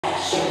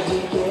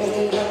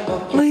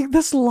Like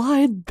the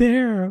slide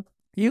there.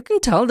 You can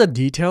tell the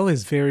detail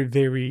is very,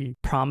 very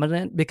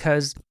prominent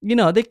because, you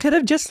know, they could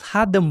have just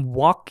had them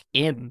walk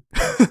in.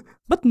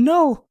 But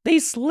no, they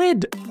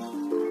slid.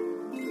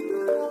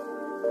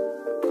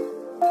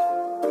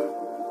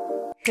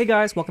 Hey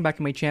guys, welcome back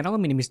to my channel.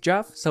 My name is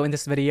Jeff. So in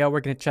this video,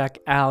 we're going to check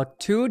out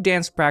 2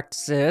 dance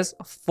practices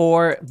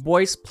for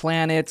Boys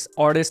Planet's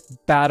Artist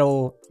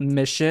Battle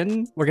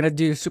Mission. We're going to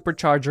do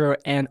Supercharger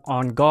and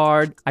On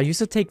Guard. I used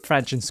to take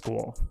French in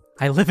school.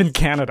 I live in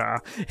Canada.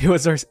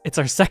 It's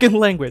our second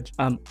language.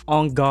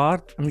 On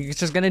guard. I'm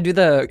just gonna do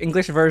the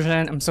English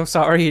version. I'm so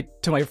sorry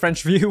to my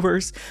French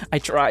viewers. I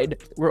tried.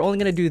 We're only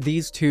gonna do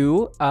these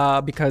 2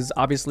 because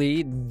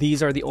obviously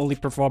these are the only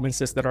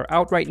performances that are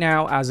out right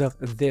now as of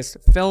this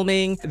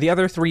filming. The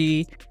other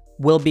 3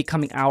 will be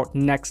coming out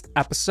next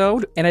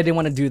episode, and I didn't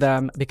want to do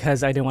them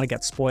because I didn't want to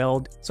get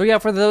spoiled. So yeah,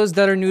 for those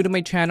that are new to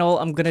my channel,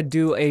 I'm gonna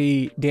do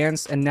a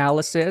dance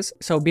analysis.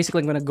 So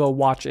basically I'm gonna go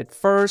watch it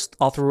first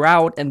all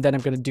throughout, and then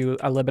I'm gonna do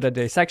a little bit of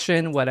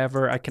dissection,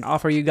 whatever I can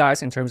offer you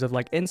guys in terms of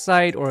like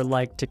insight or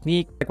like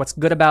technique, like what's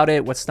good about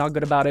it, what's not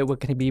good about it,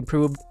 what can be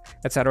improved,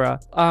 etc.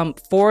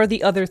 For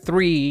the other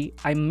 3,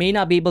 I may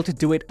not be able to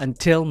do it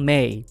until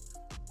May.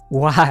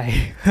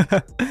 Why?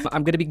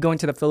 I'm gonna be going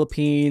to the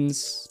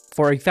Philippines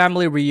for a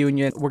family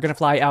reunion. We're gonna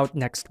fly out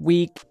next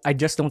week. I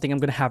just don't think I'm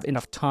gonna have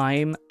enough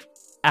time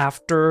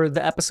after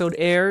the episode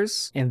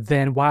airs. And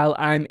then while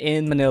I'm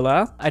in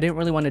Manila, I didn't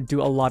really want to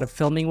do a lot of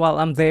filming while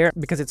I'm there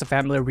because it's a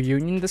family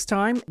reunion this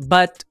time.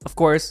 But of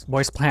course,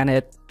 Boys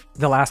Planet,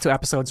 the last 2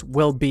 episodes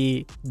will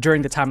be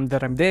during the time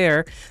that I'm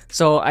there.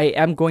 So I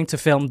am going to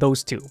film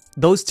those 2.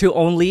 Those 2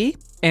 only,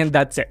 and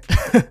that's it.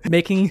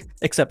 Making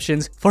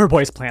exceptions for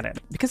Boys Planet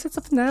because it's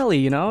a finale,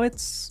 you know,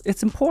 it's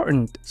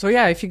important. So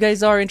yeah, if you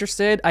guys are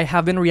interested, I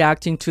have been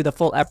reacting to the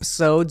full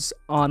episodes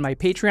on my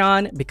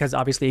Patreon because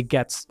obviously it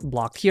gets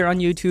blocked here on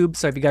YouTube.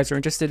 So if you guys are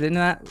interested in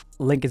that,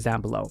 link is down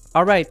below.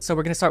 All right, so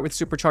we're gonna start with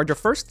Supercharger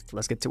first.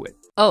 Let's get to it.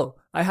 Oh,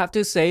 I have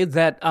to say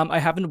that I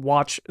haven't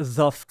watched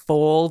the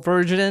full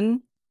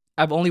version.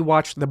 I've only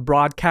watched the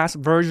broadcast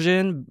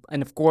version,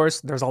 and of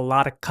course, there's a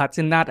lot of cuts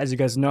in that, as you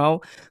guys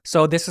know.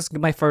 So this is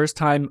my first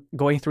time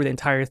going through the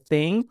entire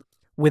thing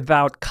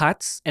without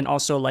cuts and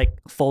also like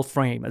full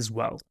frame as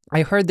well.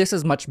 I heard this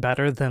is much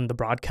better than the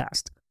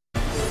broadcast.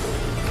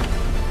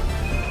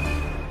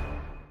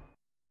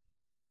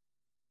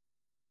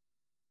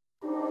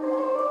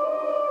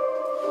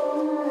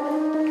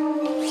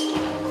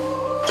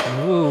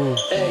 Ooh.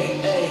 Hey.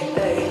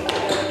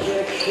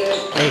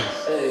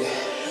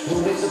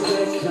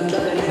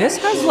 This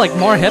has like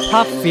more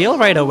hip-hop feel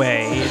right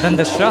away than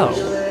the show.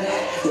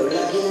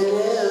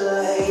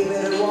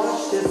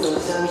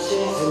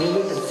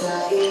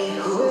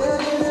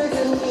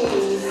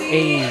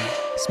 Hey,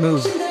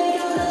 smooth.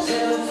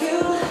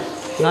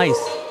 Nice.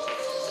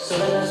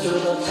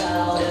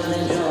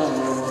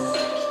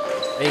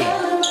 Hey.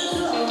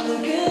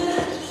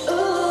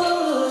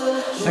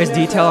 Nice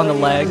detail on the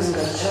legs.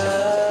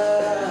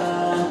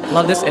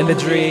 Love this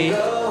imagery.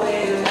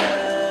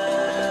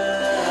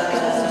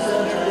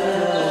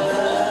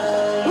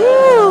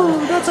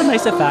 That's a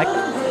nice effect.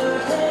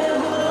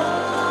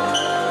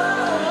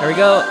 There we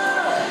go.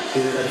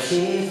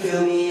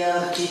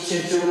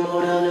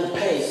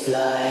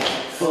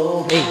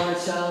 Hey.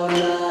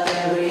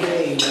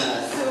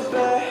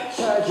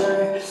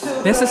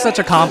 This is such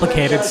a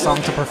complicated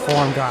song to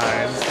perform,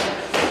 guys.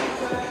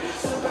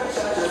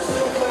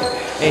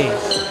 Hey.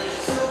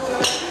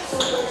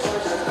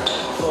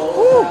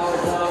 Woo.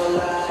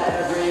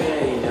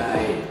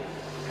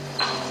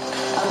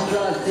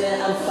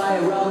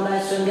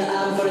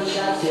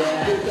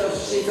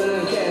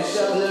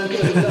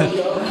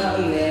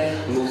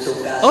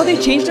 Oh, they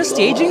changed the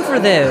staging for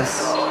this.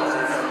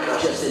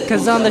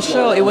 Because on the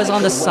show, it was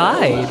on the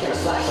side.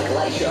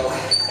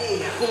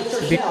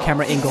 Big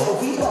camera angle.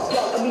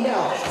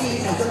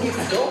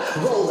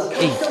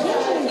 Hey.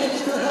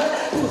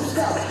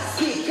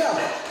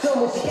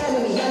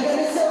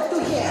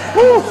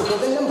 Woo!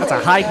 That's a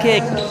high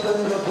kick.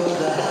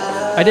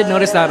 I did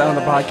notice that on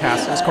the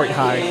broadcast. It was quite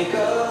high.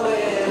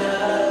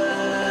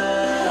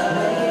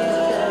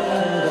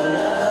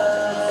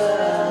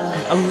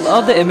 I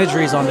love the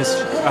imageries on this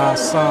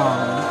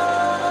song.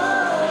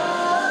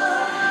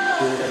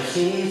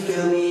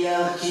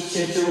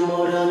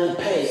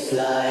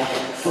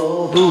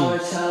 Ooh.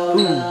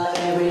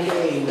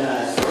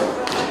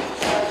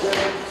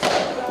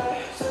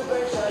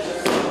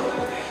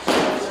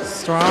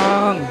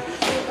 Strong.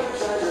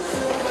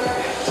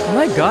 Oh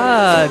my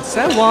god,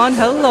 Sewon,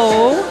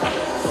 hello.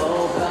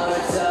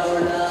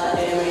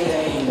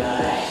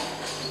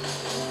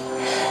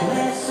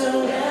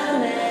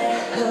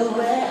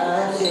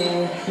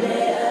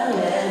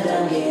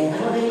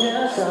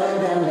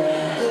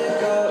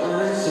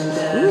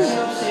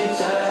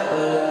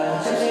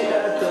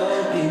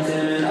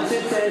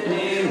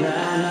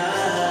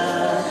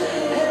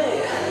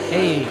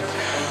 Hey.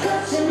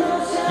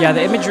 Yeah,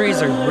 the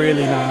imageries are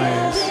really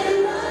nice.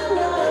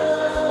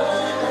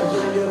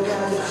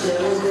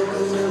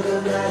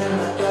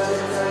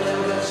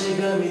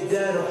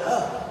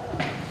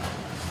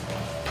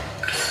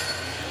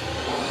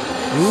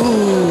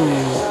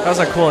 was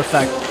a cool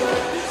effect.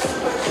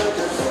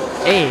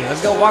 Hey,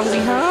 let's go Wang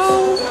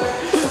Zihao.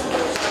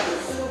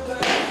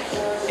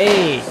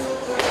 Hey,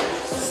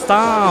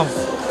 stop.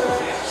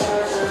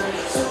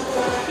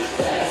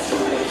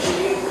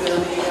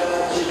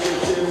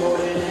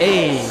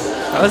 Hey,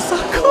 that was so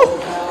cool.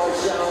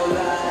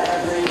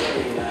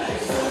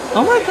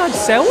 Oh my god,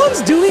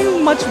 Sewon's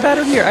doing much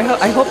better here.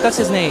 I hope that's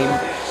his name.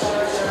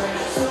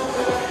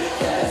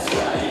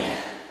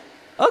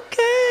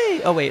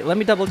 Okay. Oh wait, let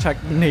me double check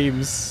the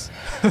names.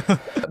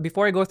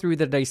 Before I go through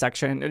the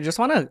dissection, I just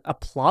want to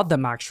applaud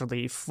them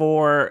actually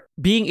for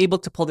being able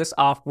to pull this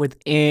off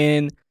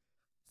within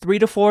 3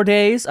 to 4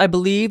 days, I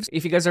believe.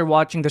 If you guys are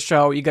watching the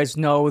show, you guys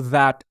know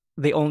that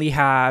they only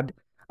had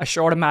a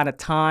short amount of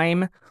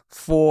time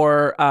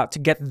for to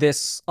get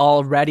this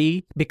all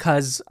ready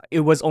because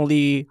it was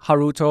only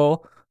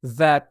Haruto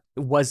that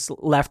was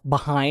left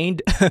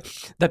behind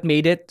that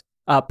made it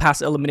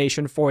past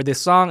elimination for this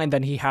song, and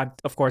then he had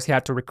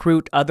to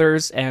recruit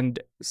others, and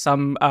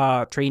some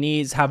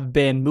trainees have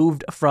been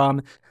moved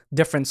from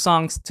different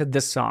songs to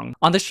this song.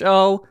 On the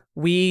show,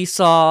 we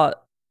saw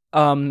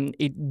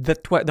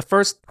the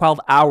first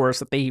 12 hours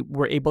that they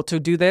were able to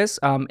do this,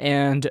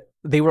 and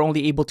they were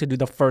only able to do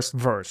the first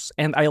verse.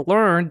 And I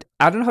learned,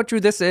 I don't know how true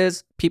this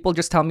is, people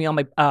just tell me on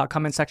my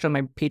comment section on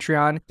my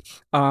Patreon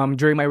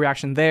during my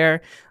reaction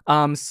there.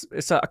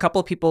 So a couple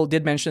of people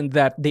did mention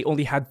that they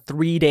only had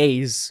 3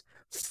 days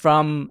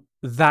from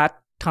that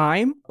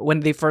time when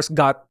they first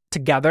got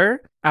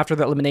together after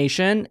the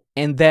elimination,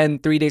 and then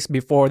 3 days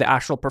before the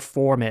actual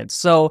performance.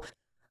 So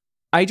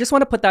I just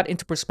want to put that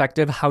into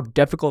perspective, how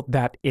difficult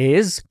that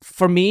is.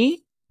 For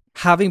me,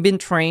 having been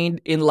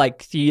trained in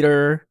like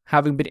theater,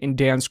 having been in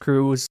dance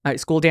crews,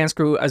 school dance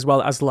crew, as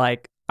well as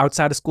like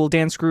outside of school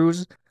dance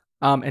crews,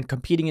 and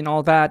competing and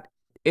all that,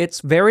 it's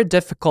very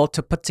difficult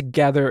to put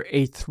together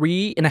a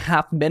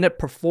 3.5 minute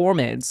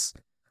performance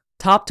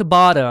top to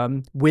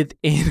bottom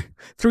within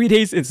 3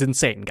 days. Is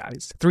insane,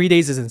 guys. 3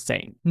 days is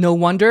insane. No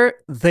wonder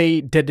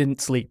they didn't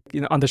sleep.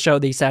 You know, on the show,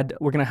 they said,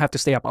 we're going to have to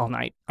stay up all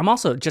night. I'm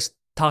also just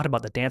talking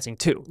about the dancing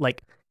too.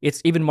 Like,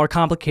 it's even more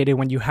complicated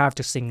when you have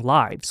to sing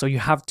live. So you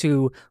have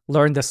to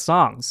learn the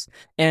songs.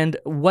 And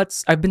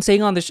I've been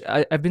saying on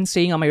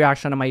my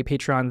reaction on my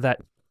Patreon that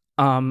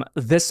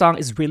this song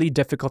is really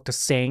difficult to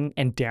sing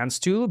and dance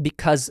to,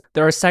 because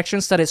there are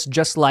sections that it's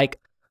just like,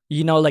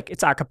 you know, like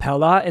it's a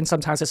cappella, and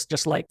sometimes it's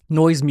just like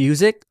noise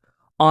music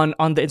on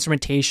the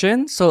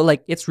instrumentation. So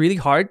like it's really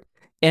hard.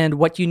 And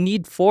what you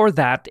need for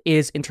that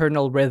is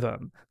internal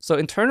rhythm. So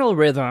internal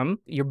rhythm,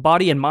 your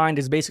body and mind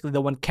is basically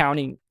the one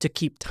counting to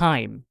keep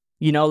time.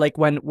 You know, like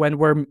when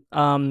we're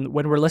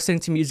listening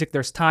to music,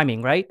 there's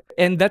timing, right?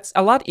 And that's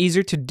a lot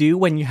easier to do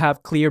when you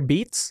have clear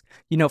beats.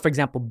 You know, for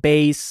example,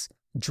 bass,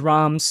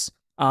 drums,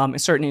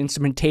 certain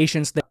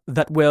instrumentations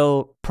that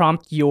will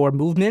prompt your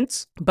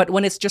movements. But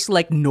when it's just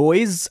like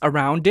noise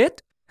around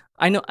it,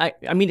 I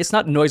mean, it's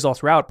not noise all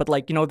throughout, but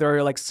like, you know, there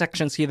are like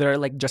sections here that are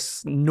like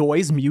just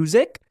noise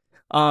music,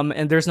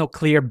 and there's no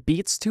clear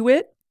beats to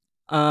it.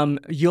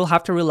 You'll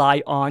have to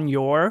rely on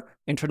your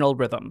internal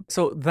rhythm.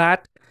 So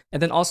that,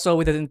 and then also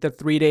within the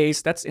 3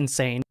 days, that's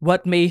insane.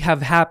 What may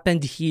have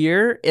happened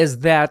here is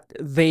that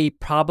they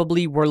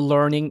probably were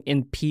learning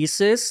in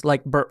pieces,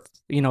 like,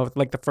 you know,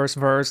 like the first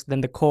verse, then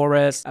the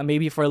chorus,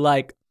 maybe for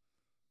like,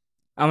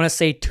 I'm gonna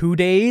say 2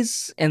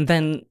 days, and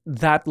then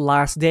that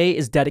last day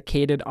is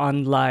dedicated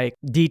on like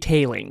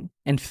detailing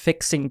and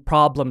fixing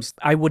problems.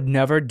 I would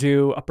never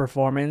do a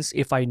performance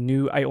if I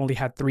knew I only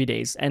had 3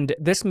 days. And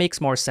this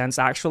makes more sense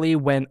actually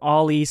when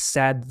Ollie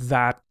said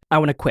that I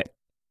want to quit.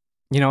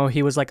 You know,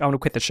 he was like, I want to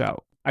quit the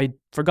show. I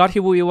forgot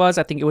who he was.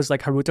 I think it was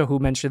like Haruto who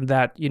mentioned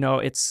that, you know,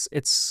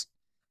 it's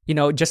you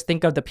know, just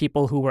think of the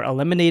people who were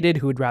eliminated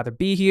who would rather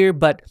be here.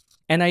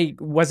 And I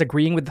was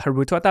agreeing with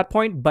Haruto at that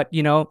point, but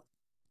you know,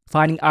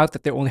 finding out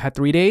that they only had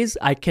 3 days,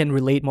 I can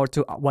relate more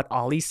to what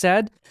Ollie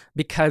said,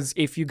 because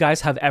if you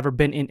guys have ever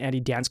been in any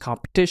dance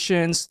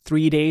competitions,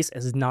 3 days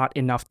is not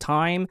enough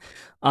time.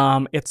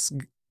 It's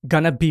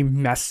gonna be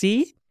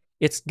messy.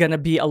 It's gonna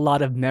be a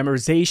lot of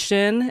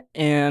memorization,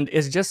 and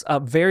it's just a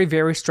very,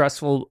 very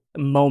stressful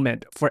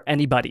moment for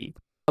anybody.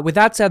 With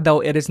that said,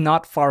 though, it is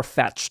not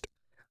far-fetched.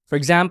 For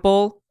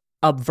example,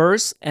 a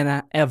verse and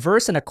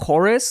a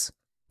chorus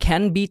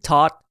can be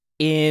taught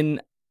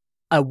in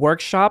a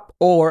workshop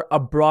or a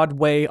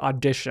Broadway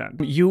audition.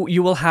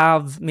 You will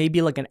have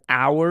maybe like an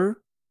hour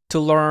to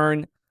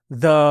learn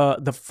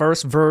the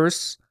first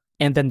verse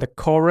and then the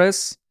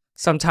chorus.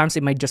 Sometimes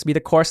it might just be the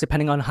chorus,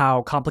 depending on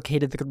how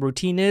complicated the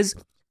routine is.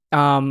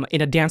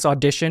 In a dance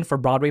audition for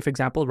Broadway, for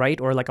example, right,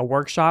 or like a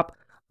workshop,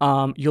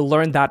 you'll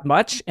learn that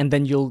much, and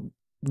then you'll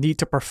need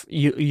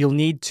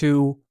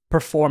to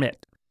perform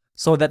it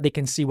so that they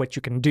can see what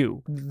you can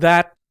do.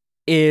 That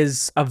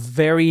is a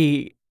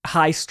very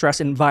high stress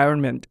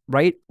environment,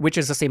 right? Which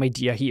is the same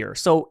idea here.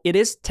 So it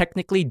is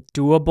technically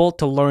doable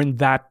to learn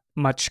that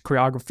much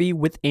choreography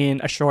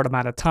within a short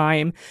amount of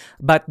time.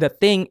 But the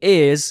thing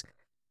is,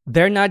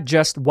 they're not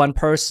just one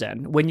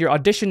person. When you're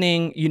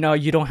auditioning, you know,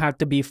 you don't have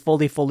to be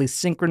fully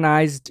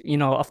synchronized. You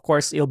know, of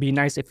course, it'll be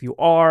nice if you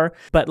are,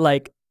 but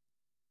like,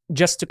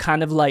 just to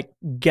kind of like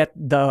get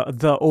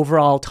the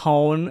overall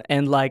tone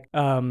and like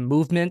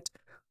movement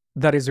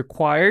that is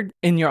required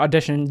in your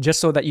audition, just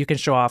so that you can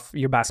show off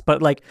your best.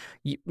 But like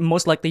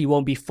most likely you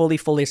won't be fully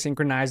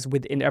synchronized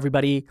within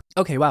everybody.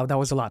 Okay, wow, that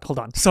was a lot. Hold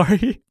on.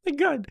 Sorry. My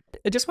God.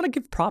 I just want to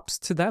give props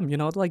to them, you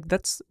know, like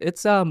it's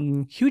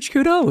huge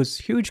kudos.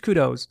 Huge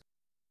kudos.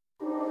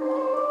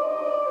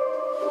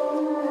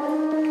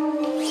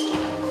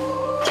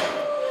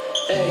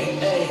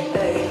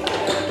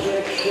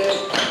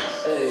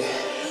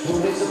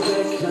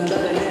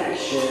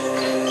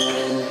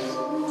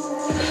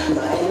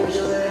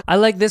 I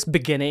like this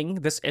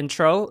beginning, this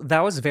intro. That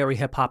was very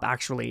hip hop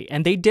actually.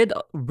 And they did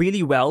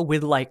really well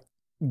with like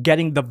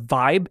getting the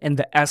vibe and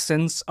the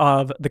essence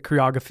of the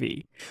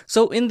choreography.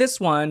 So in this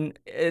one,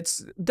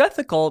 it's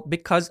difficult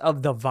because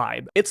of the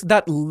vibe. It's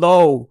that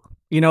low,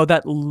 you know,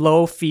 that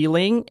low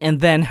feeling,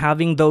 and then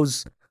having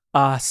those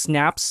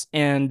snaps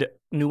and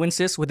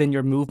nuances within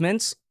your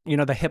movements, you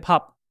know, the hip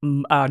hop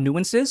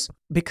nuances.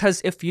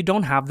 Because if you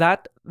don't have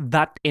that,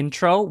 that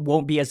intro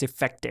won't be as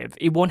effective.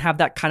 It won't have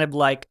that kind of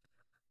like,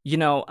 you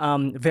know,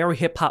 very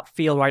hip hop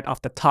feel right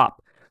off the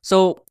top.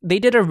 So they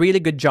did a really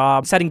good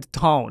job setting the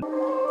tone.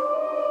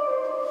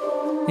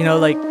 You know,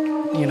 like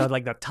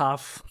the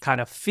tough kind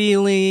of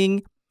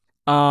feeling,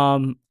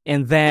 and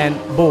then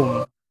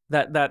boom,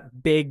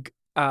 that big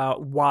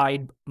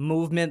wide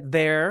movement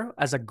there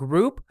as a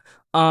group.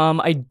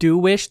 I do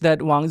wish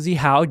that Wang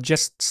Zihao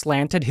just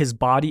slanted his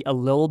body a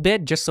little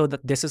bit, just so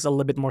that this is a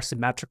little bit more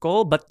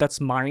symmetrical, but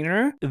that's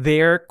minor.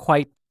 They're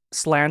quite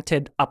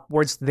slanted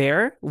upwards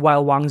there,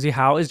 while Wang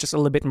Zihao is just a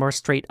little bit more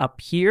straight up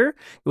here. It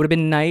would have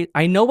been nice.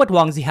 I know what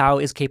Wang Zihao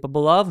is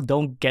capable of.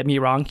 Don't get me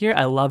wrong here.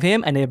 I love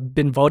him and I've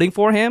been voting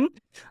for him.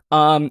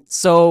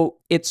 So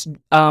it's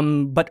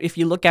but if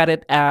you look at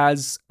it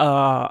as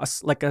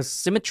like a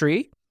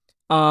symmetry,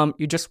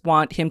 you just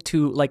want him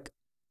to like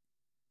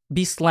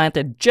be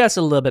slanted just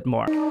a little bit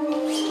more.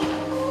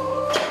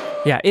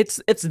 Yeah,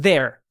 it's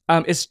there.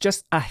 It's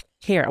just a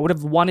hair. I would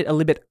have wanted a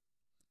little bit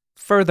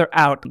further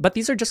out, but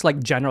these are just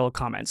like general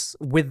comments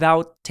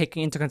without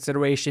taking into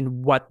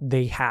consideration what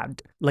they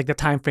had, like the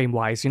time frame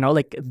wise, you know,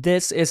 like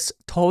this is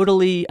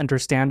totally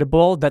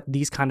understandable that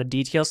these kind of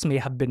details may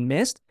have been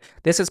missed.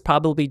 This is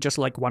probably just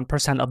like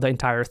 1% of the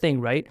entire thing,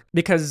 right?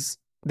 Because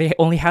they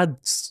only had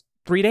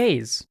 3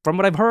 days from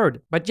what I've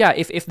heard. But yeah,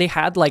 if they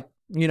had like,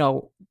 you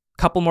know,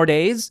 couple more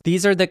days,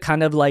 these are the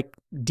kind of like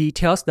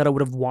details that I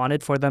would have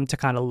wanted for them to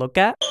kind of look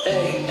at.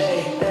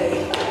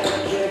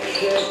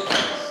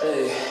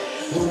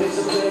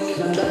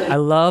 I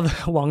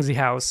love Wang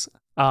Zihao's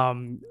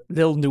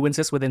little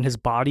nuances within his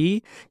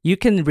body. You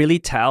can really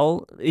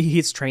tell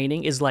his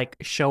training is like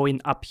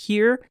showing up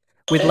here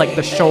with like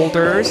the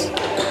shoulders.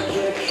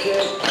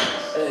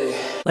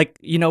 Like,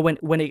 you know,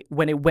 when it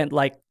went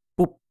like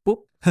boop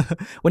boop,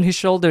 when his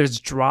shoulders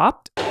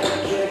dropped.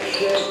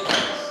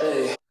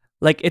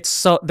 Like it's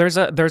so there's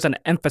an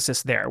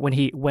emphasis there when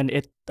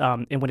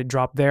it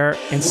dropped there,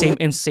 and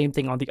same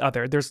thing on the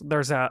other.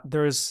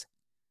 There's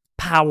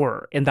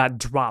power in that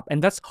drop,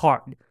 and that's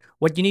hard.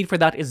 What you need for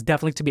that is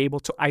definitely to be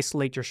able to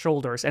isolate your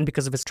shoulders, and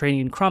because of his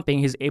training in crumping,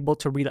 he's able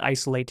to really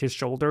isolate his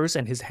shoulders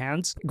and his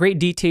hands. Great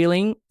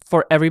detailing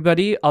for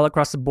everybody all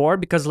across the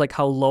board because like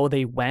how low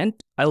they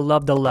went. I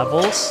love the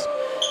levels.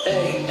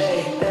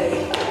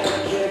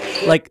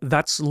 Like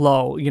that's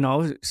low, you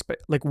know,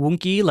 like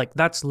Wunki, like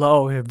that's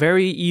low,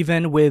 very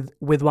even with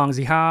Wang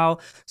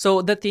Zihao.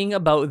 So the thing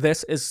about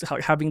this is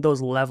having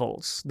those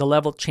levels, the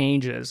level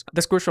changes.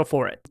 That's crucial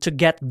for it to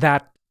get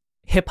that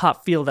hip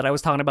hop feel that I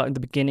was talking about in the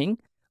beginning,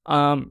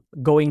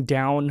 going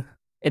down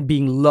and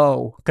being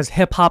low, because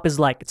hip hop is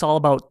like, it's all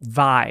about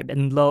vibe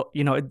and low,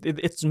 you know,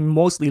 it's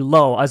mostly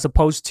low as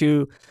opposed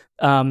to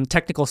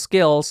technical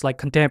skills like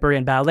contemporary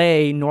and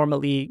ballet.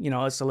 Normally, you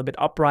know, it's a little bit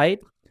upright.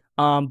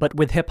 But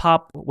with hip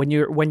hop, when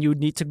you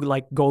need to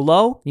like go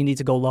low, you need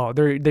to go low.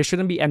 There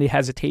shouldn't be any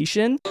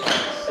hesitation.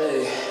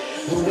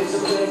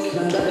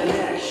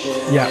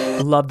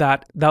 Yeah, love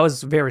that. That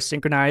was very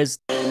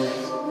synchronized.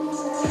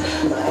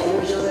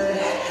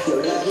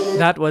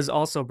 That was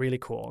also really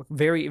cool.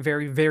 Very,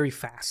 very, very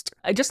fast.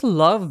 I just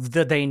love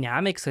the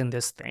dynamics in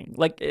this thing.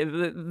 Like,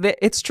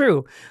 it's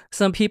true.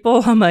 Some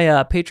people on my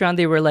Patreon,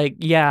 they were like,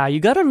 yeah, you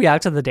gotta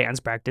react to the dance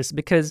practice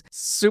because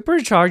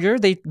Supercharger,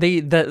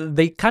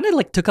 they kind of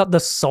like took out the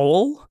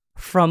soul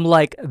from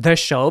like the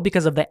show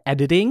because of the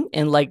editing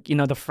and like, you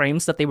know, the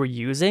frames that they were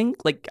using.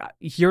 Like,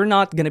 you're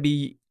not gonna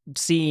be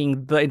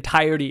seeing the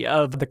entirety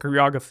of the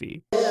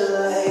choreography.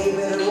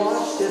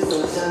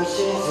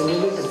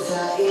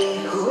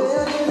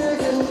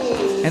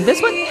 And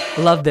this one,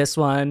 love this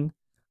one.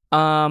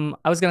 I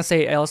was gonna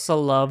say I also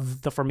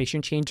love the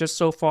formation changes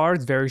so far.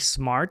 It's very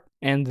smart,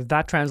 and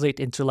that translates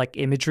into like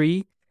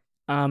imagery.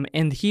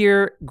 And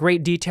here,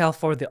 great detail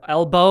for the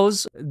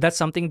elbows. That's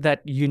something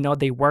that you know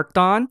they worked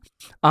on.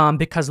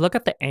 Because look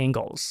at the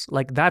angles.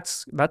 Like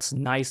that's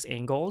nice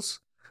angles.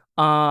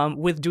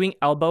 With doing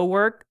elbow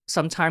work,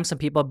 sometimes some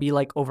people be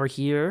like over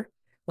here,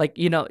 like,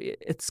 you know,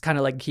 it's kind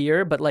of like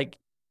here, but like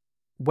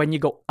when you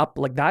go up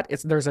like that,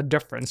 there's a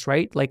difference,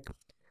 right? Like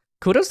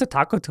kudos to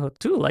Takoto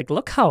too. Like,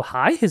 look how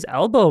high his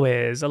elbow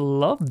is. I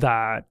love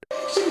that.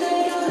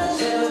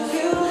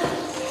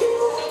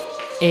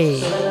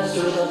 Hey,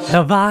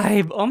 the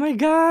vibe. Oh my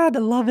god, I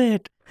love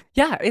it.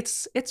 Yeah,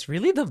 it's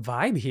really the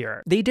vibe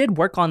here. They did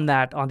work on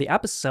that on the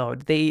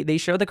episode. They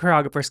showed the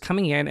choreographers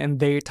coming in and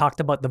they talked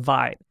about the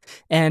vibe.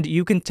 And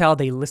you can tell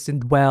they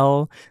listened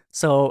well.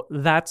 So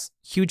that's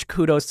huge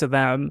kudos to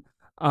them,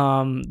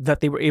 that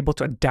they were able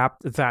to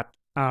adapt that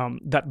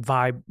that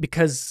vibe,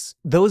 because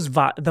the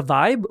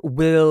vibe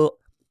will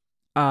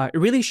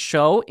really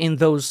show in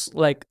those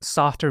like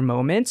softer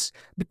moments,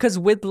 because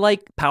with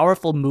like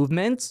powerful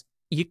movements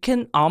you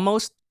can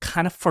almost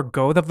kind of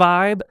forgo the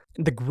vibe,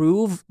 the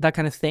groove, that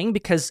kind of thing,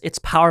 because it's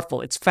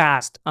powerful, it's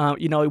fast.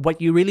 You know, what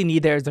you really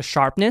need there is the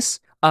sharpness.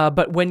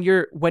 But when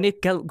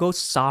it goes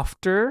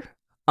softer,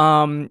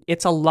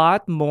 it's a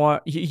lot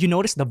more. You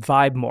notice the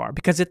vibe more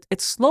because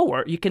it's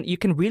slower. You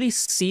can really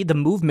see the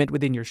movement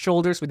within your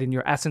shoulders, within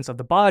your essence of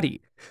the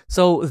body.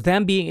 So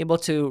them being able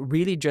to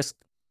really just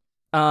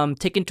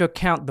take into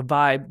account the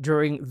vibe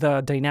during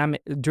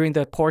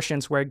the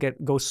portions where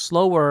it goes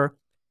slower.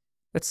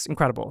 That's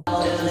incredible.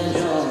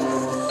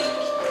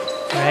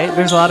 Right?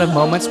 There's a lot of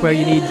moments where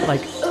you need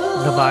like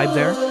the vibe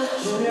there.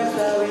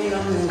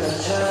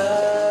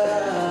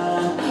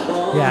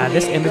 Yeah,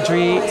 this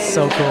imagery is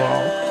so cool.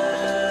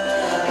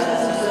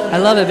 I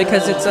love it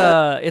because it's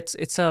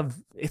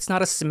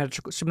not a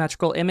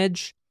symmetrical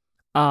image,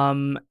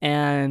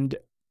 and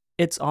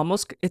it's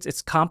almost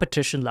it's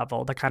competition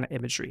level, the kind of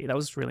imagery. That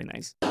was really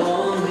nice.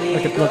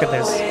 Look at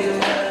this.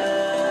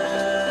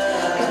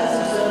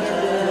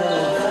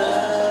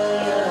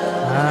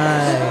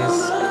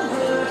 Nice.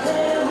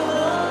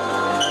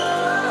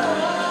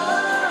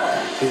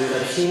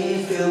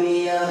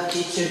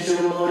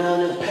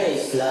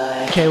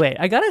 Okay, wait,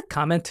 I gotta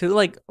comment too.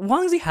 Like,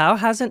 Wang Zihao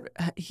hasn't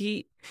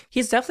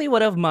he's definitely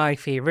one of my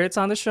favorites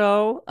on the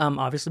show.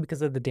 Obviously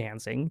because of the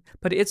dancing,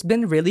 but it's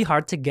been really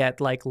hard to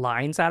get like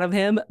lines out of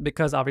him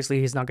because obviously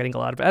he's not getting a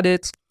lot of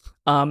edits.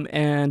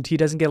 And he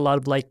doesn't get a lot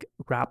of like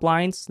rap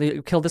lines.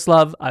 Kill This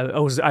Love, I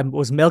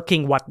was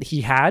milking what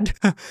he had.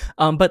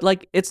 But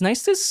like it's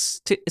nice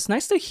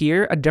to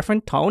hear a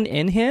different tone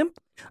in him.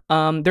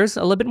 There's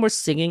a little bit more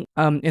singing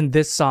in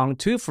this song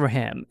too for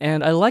him,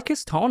 and I like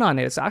his tone on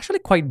it. It's actually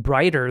quite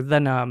brighter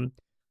than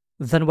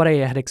what I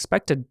had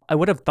expected. I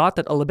would have thought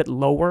that a little bit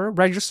lower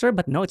register,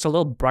 but no, it's a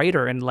little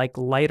brighter and like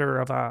lighter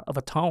of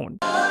a tone.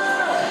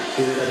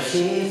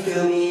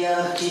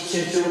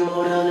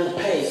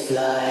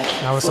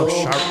 That was so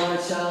sharp.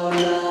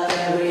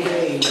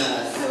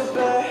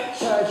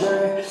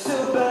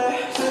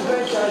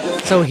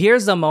 So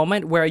here's the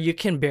moment where you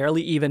can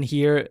barely even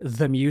hear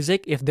the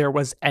music if there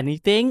was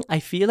anything. I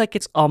feel like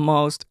it's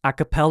almost a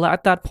cappella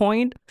at that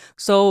point.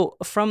 So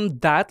from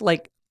that,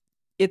 like,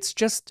 it's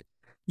just,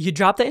 you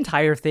drop the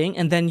entire thing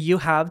and then you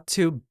have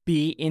to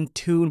be in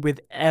tune with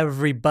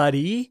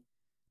everybody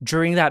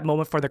during that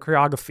moment for the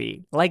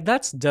choreography. Like,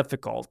 that's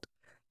difficult.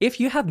 If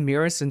you have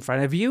mirrors in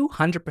front of you,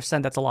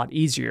 100% that's a lot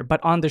easier.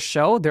 But on the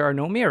show, there are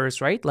no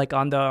mirrors, right? Like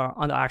on the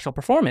actual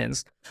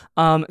performance.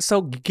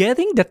 So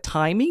getting the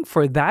timing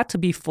for that to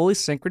be fully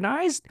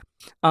synchronized,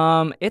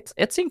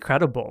 it's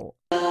incredible.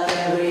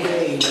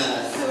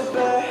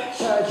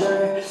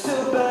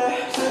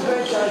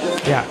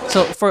 Yeah.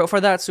 So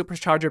for that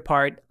supercharger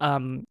part,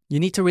 you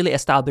need to really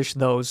establish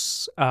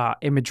those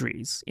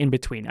imageries in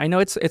between. I know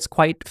it's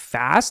quite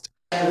fast.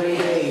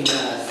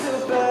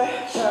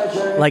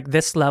 Like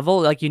this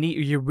level, like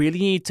you really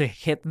need to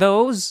hit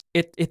those.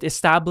 It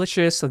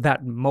establishes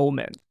that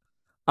moment.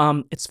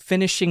 It's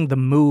finishing the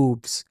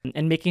moves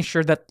and making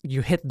sure that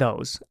you hit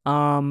those.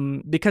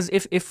 Because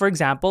if for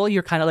example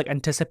you're kind of like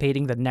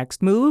anticipating the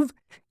next move,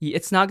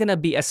 it's not gonna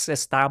be as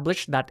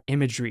established, that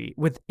imagery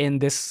within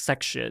this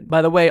section.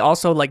 By the way,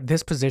 also like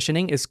this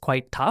positioning is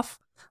quite tough,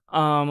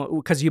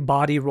 because you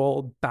body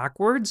roll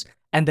backwards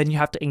and then you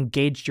have to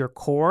engage your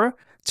core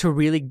to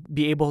really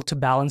be able to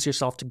balance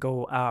yourself to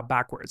go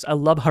backwards. I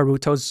love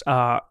Haruto's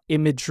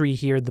imagery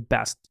here the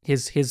best.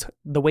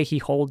 The way he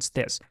holds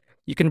this,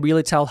 you can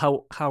really tell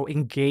how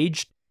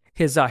engaged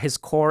his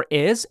core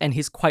is, and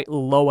he's quite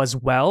low as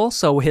well.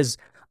 So his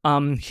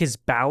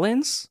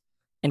balance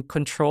and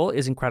control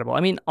is incredible. I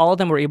mean, all of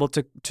them were able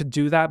to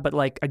do that, but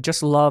like I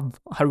just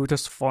love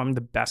Haruto's form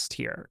the best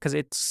here because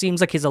it seems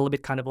like he's a little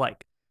bit kind of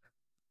like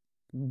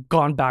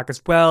gone back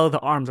as well. The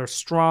arms are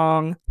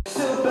strong.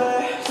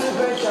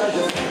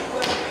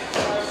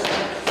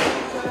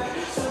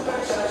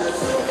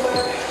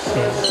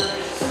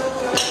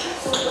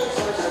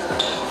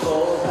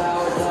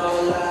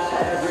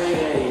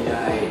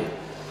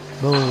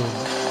 Boom.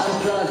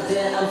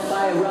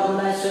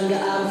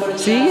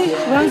 See?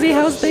 Wang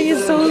Zihao's thing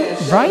is so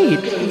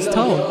bright. His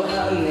tone.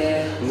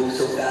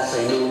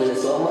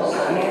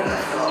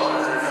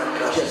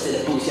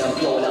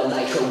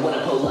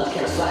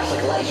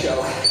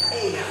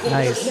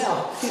 Nice.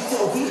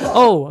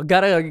 Oh,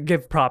 gotta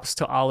give props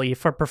to Ollie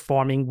for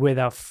performing with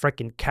a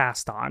freaking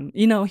cast on.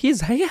 You know, he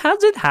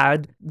hasn't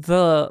had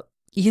the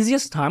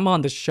easiest time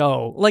on the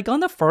show. Like on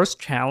the first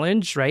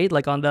challenge, right?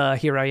 Like on the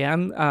Here I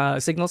Am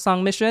signal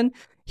song mission,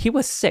 he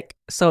was sick,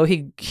 so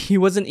he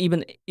wasn't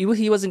even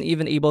he wasn't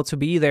even able to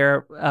be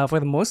there for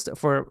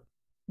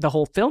the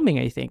whole filming.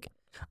 I think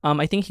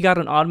he got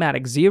an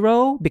automatic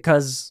 0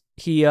 because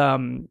he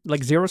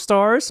like 0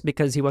 stars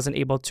because he wasn't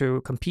able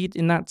to compete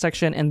in that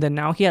section, and then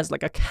now he has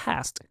like a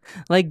cast.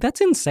 Like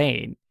that's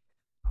insane.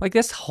 Like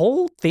this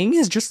whole thing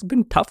has just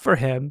been tough for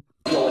him.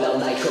 Blowing out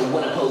nitro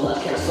when I pull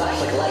up, camera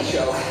flash like a light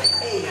show.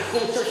 Hey,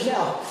 full church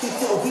now.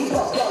 CTOV,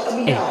 bust out,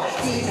 me now.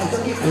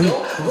 Don't give a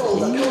go.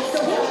 Roll up, go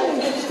so high.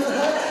 Get you to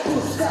her.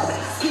 Boost up,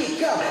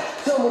 speak up.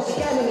 So much you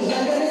got me,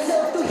 I'm gonna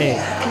sell through. Hey.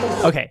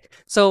 Okay,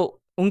 so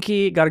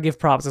Unki gotta give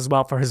props as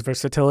well for his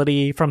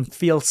versatility from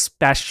Feel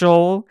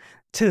Special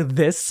to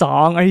this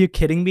song. Are you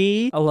kidding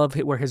me? I love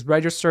where his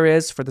register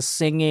is for the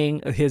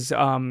singing. His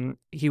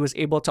he was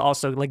able to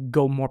also like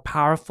go more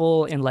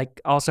powerful and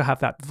like also have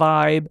that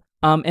vibe.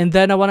 And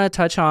then I want to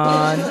touch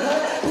on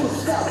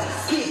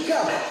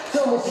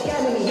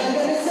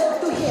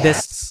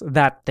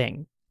that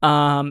thing.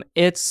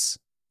 It's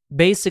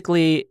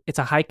basically, it's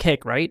a high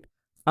kick, right?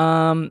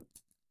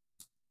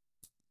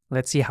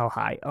 Let's see how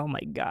high. Oh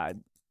my god.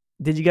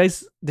 Did you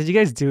guys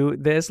do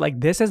this? Like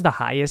this is the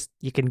highest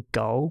you can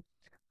go.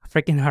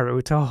 Freaking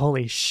Haruto,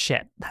 holy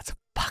shit. That's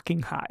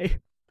fucking high.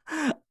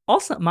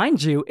 Also,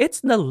 mind you,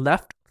 it's the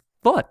left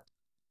foot.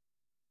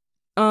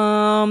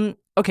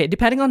 Okay,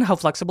 depending on how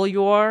flexible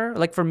you are,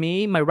 like for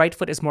me, my right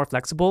foot is more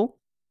flexible.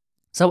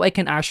 So I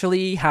can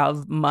actually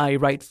have my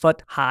right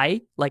foot high,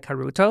 like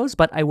Haruto's,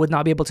 but I would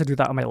not be able to do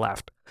that on my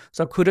left.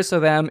 So kudos to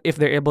them if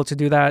they're able to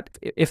do that,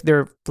 if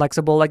they're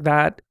flexible like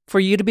that.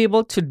 For you to be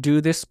able to do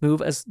this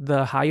move as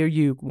the higher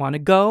you want to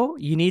go,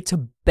 you need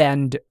to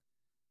bend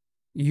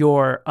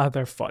your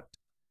other foot.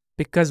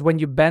 Because when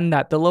you bend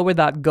that, the lower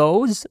that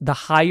goes, the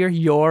higher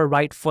your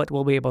right foot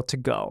will be able to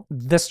go.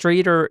 The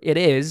straighter it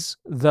is,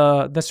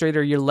 the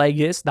straighter your leg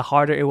is, the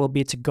harder it will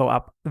be to go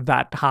up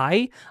that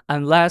high,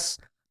 unless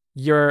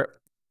you're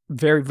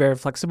very, very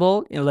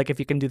flexible. You know, like if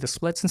you can do the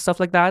splits and stuff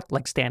like that,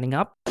 like standing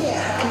up.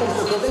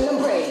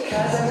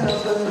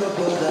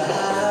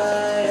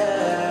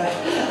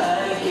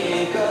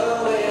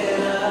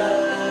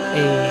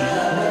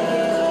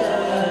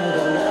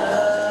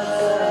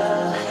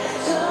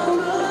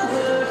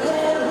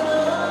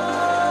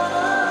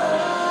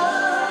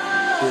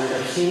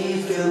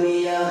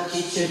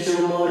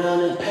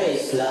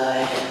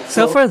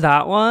 So for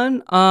that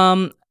one,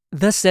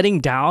 the sitting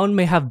down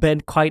may have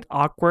been quite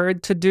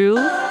awkward to do.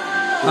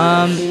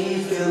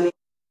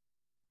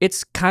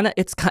 It's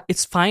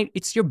fine.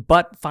 It's your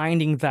butt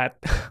finding that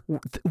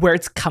where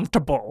it's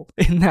comfortable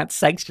in that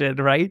section,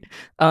 right?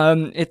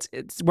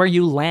 It's where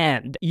you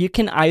land. You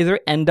can either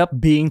end up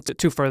being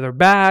too further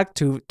back,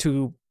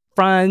 to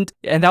front,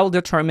 and that will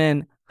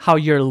determine how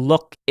your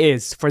look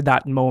is for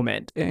that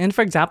moment. And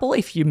for example,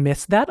 if you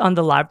miss that on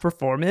the live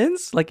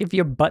performance, like if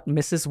your butt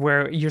misses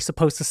where you're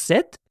supposed to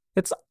sit,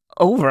 it's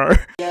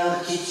over.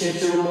 That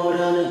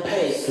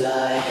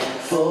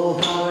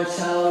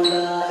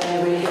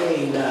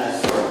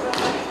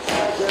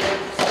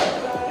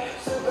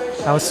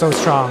was so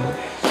strong.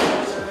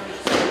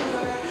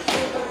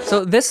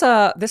 So this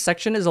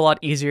section is a lot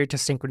easier to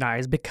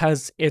synchronize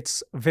because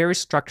it's very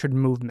structured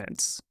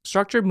movements.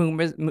 Structured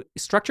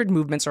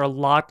movements are a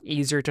lot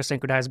easier to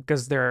synchronize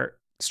because they're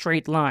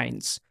straight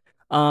lines.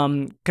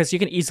 Because you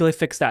can easily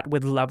fix that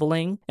with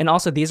leveling. And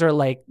also these are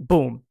like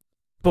boom,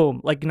 boom.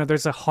 Like, you know,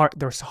 there's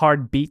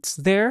hard beats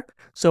there.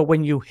 So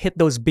when you hit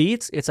those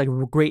beats, it's like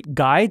a great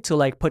guide to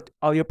like put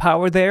all your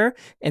power there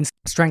and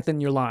strengthen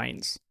your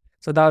lines.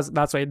 So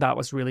that's why that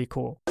was really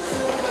cool.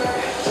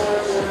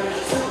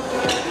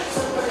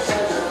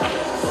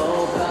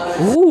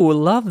 Ooh,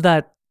 love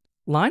that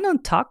line on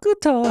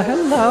Takuto.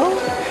 Hello.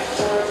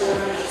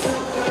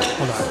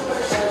 Hold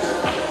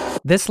on.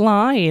 This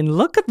line.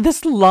 Look at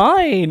this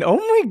line. Oh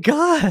my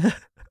god.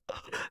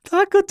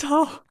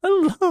 Takuto.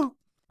 Hello.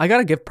 I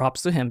gotta give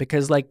props to him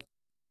because, like,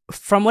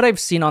 from what I've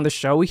seen on the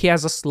show, he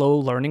has a slow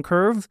learning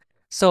curve.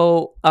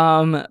 So,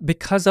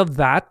 because of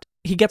that,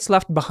 he gets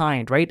left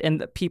behind, right?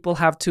 And people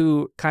have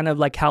to kind of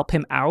like help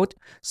him out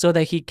so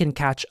that he can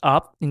catch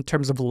up in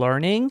terms of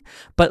learning.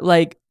 But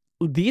like,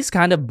 these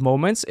kind of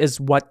moments is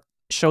what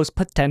shows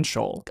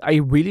potential. I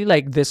really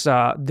like this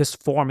this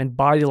form and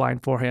body line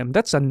for him.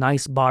 That's a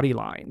nice body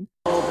line.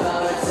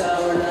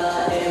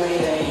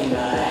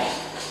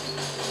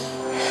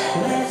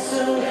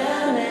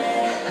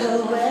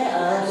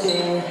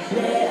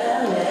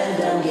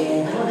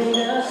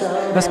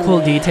 That's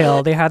cool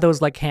detail. They had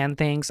those like hand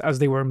things as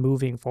they were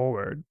moving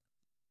forward.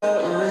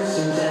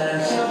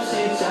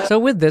 So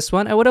with this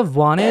one, I would have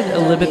wanted a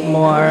little bit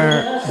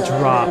more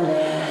drop.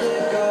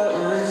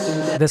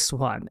 This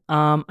one,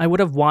 I would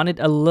have wanted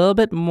a little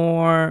bit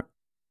more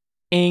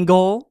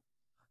angle.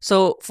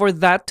 So for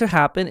that to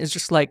happen, it's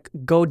just like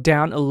go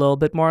down a little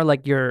bit more,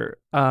 like your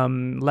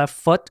left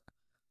foot,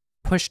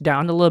 push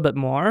down a little bit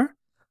more,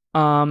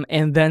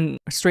 and then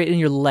straighten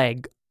your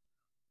leg.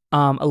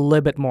 a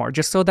little bit more,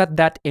 just so that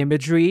that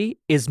imagery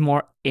is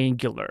more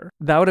angular.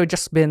 That would have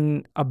just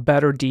been a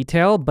better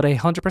detail, but I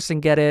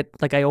 100% get it.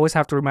 Like, I always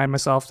have to remind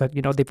myself that,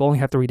 you know, they've only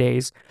had 3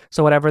 days,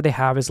 so whatever they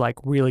have is like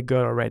really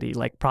good already.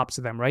 Like, props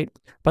to them, right?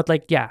 But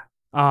like, yeah,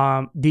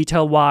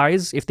 detail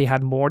wise, if they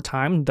had more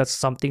time, that's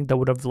something that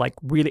would have like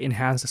really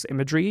enhanced this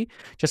imagery,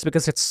 just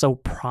because it's so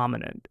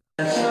prominent.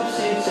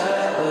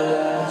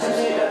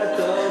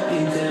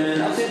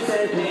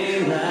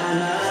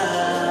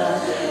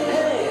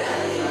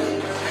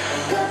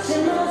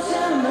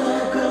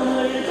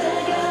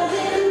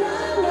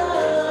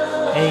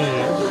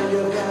 Hey.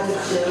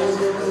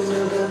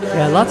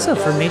 Yeah, lots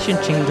of formation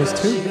changes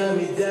too.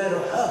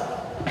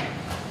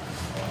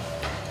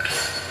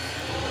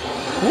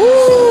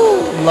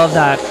 Woo! Love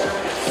that.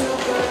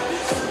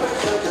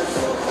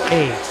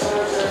 Hey.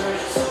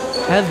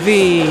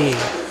 Heavy.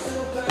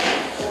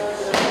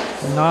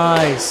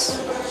 Nice.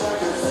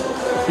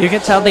 You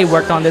can tell they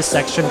worked on this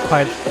section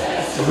quite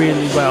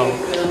really well.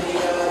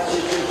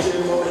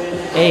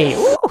 Hey.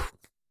 Woo!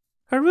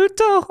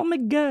 Haruto! Oh my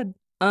god.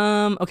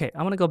 Okay,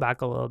 I want to go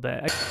back a little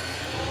bit.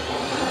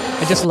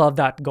 I just love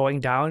that going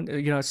down.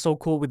 You know, it's so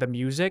cool with the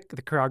music,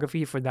 the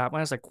choreography for that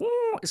one. It's like, whoo,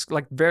 it's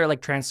like very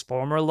like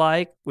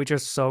Transformer-like, which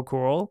is so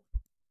cool.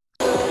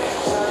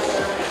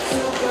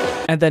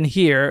 And then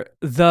here,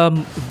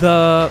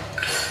 the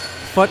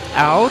foot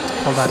out.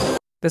 Hold on.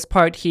 This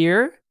part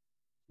here,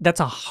 that's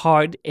a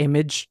hard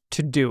image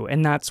to do,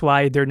 and that's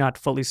why they're not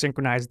fully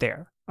synchronized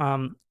there.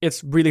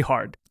 It's really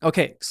hard.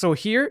 Okay, so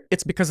here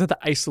it's because of the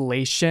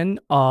isolation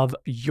of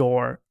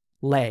your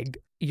leg.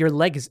 Your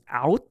leg is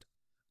out,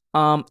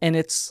 and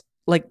it's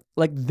like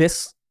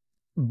this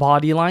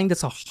body line.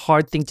 That's a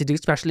hard thing to do,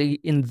 especially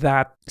in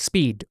that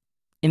speed.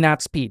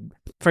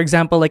 For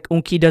example, like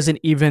Unki doesn't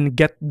even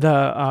get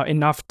the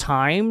enough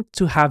time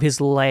to have his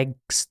leg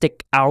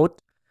stick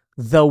out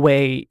the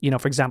way, you know,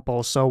 for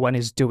example, Someone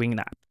is doing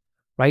that,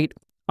 right?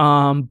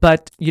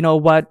 But you know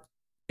what?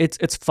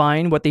 It's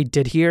fine what they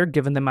did here,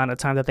 given the amount of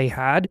time that they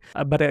had.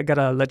 But I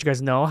gotta let you guys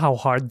know how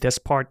hard this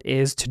part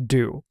is to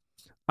do.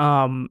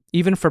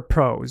 Even for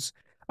pros,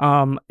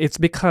 it's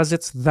because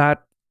it's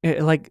that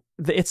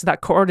it's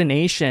that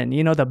coordination.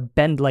 You know, the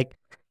bend, like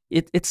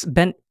it's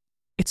bent.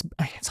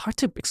 It's hard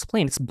to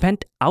explain. It's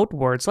bent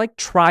outwards. Like,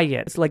 try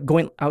it. It's like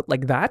going out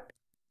like that.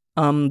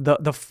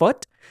 The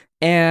foot.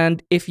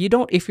 And if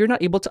you're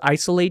not able to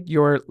isolate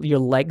your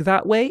leg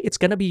that way,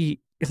 it's not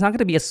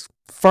gonna be as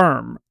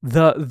firm,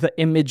 the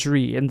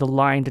imagery and the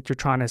line that you're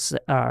trying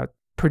to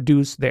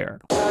produce there.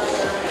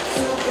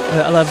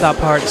 I love that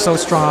part. So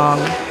strong.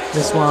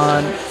 This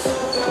one.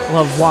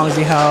 Love Wang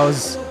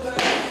Zihao's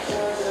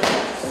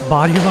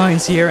body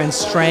lines here and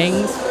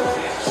strength.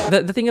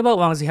 The thing about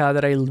Wang Zihao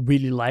that I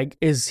really like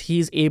is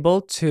he's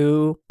able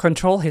to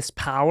control his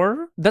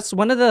power. That's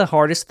one of the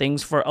hardest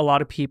things for a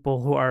lot of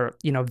people who are,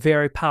 you know,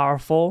 very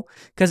powerful,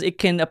 because it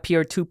can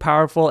appear too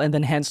powerful and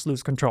then hence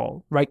lose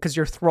control, right? Because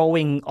you're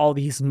throwing all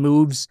these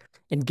moves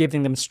and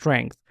giving them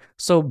strength.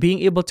 So being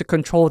able to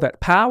control that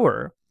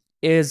power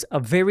is a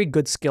very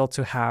good skill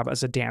to have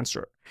as a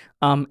dancer.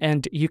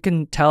 And you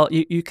can tell,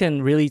 you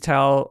can really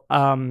tell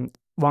Wang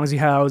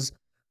Zihao's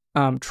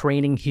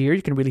training here.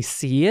 You can really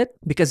see it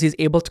because he's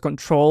able to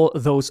control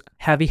those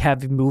heavy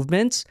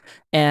movements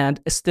and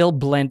still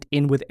blend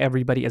in with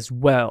everybody as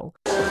well.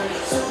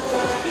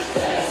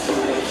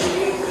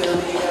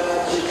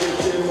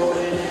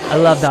 I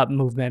love that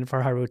movement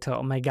for Haruto.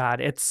 Oh my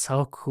god, it's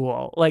so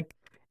cool. Like,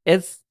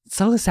 it's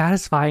so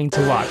satisfying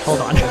to watch.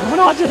 Hold on, I'm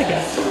gonna watch it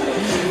again.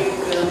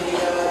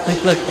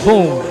 Like, look,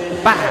 boom,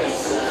 bang.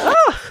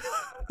 Ah!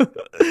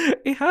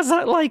 It has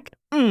that like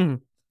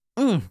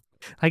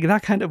like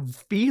that kind of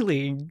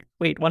feeling.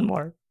 Wait, one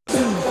more.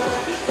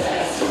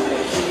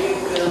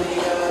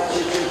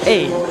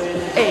 Hey.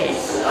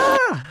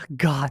 Ah,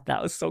 god,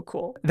 that was so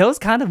cool. Those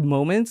kind of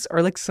moments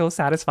are like so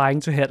satisfying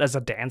to hit as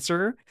a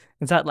dancer.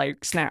 It's that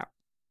like snap.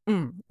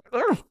 Oh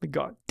my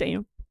god,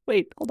 damn.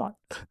 Wait, hold on.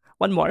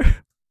 One more.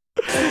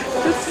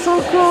 It's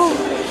so cool.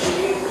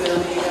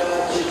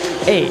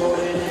 Hey.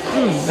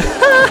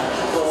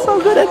 So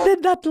good. I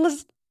did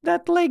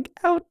that leg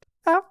out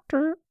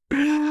after.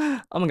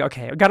 Oh my god,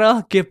 okay. I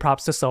gotta give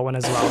props to Someone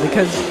as well,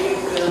 because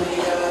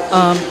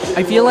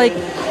I feel like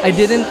I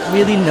didn't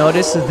really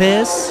notice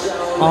this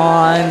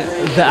on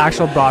the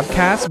actual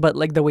broadcast, but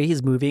like the way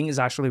he's moving is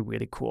actually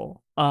really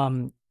cool.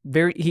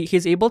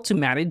 He's able to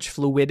manage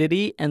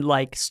fluidity and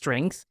like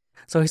strength,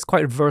 so he's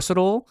quite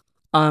versatile.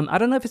 I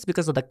don't know if it's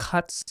because of the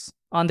cuts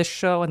on the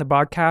show and the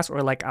broadcast,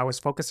 or like I was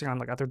focusing on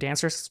like other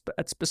dancers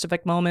at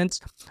specific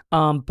moments,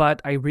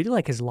 but I really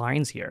like his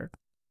lines here.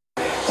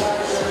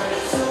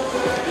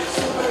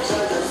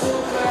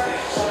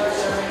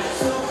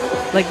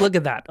 Like, look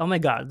at that. Oh my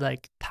god.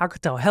 Like,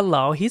 Takuto,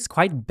 hello. He's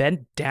quite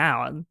bent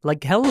down.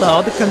 Like,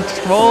 hello, the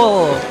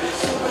control.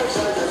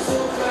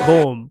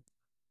 Boom.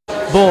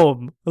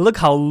 Boom. Look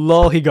how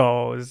low he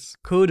goes.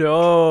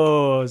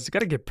 Kudos. You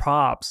gotta give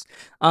props.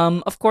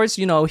 Of course,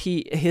 you know,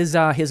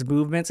 his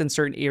movements in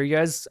certain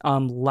areas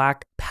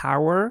lack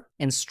power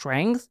and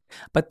strength,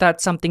 but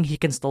that's something he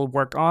can still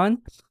work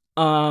on.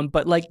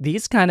 But like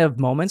these kind of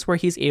moments where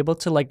he's able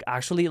to like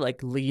actually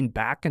like lean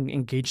back and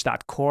engage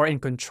that core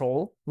and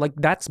control, like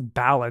that's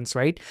balance,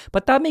 right?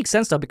 But that makes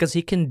sense though, because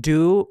he can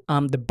do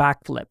the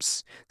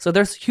backflips. So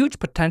there's huge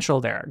potential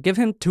there. Give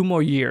him 2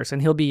 more years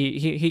and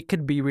he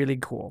could be really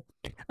cool.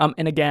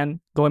 And again,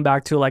 going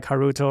back to like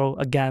Haruto,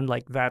 again,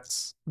 like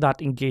that's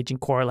that engaging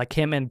core, like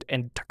him and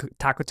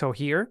Takuto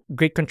here,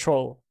 great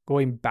control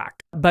going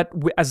back. But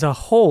as a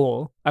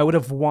whole, I would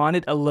have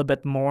wanted a little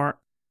bit more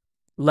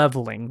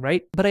leveling,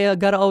 right? But I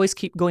gotta always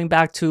keep going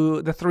back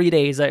to the 3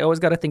 days. I always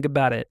gotta think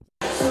about it.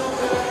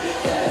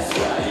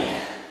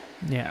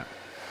 Yeah,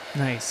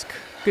 nice.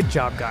 Good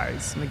job,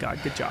 guys. Oh my god,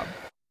 good job.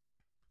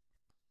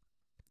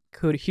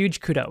 Huge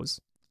kudos.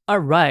 All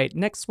right,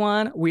 next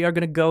one, we are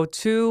gonna go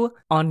to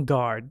On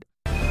Guard.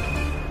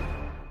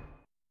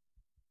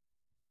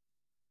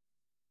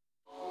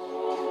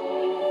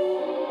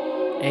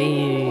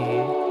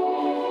 Hey.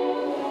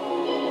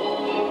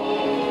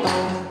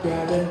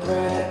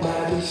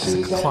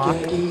 Clock.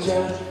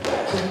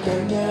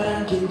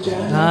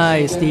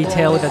 Nice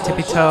detail with the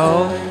tippy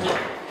toe.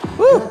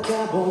 Woo.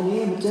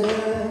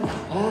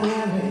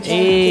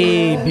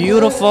 Hey,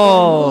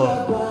 beautiful.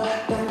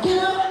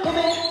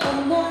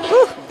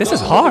 Woo. This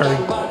is hard.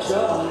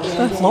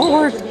 The floor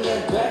work.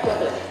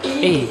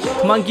 Hey,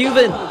 come on,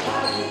 Gyuvin.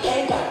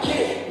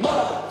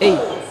 Hey.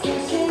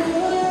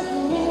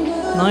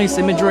 Nice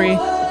imagery.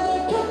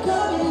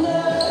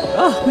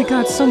 Oh my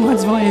god,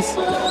 someone's voice.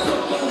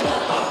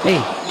 Hey.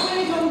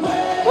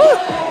 Woo.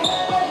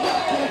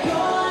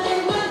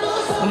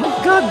 Oh my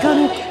god, got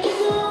it.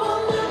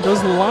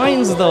 Those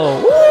lines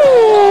though. Woo.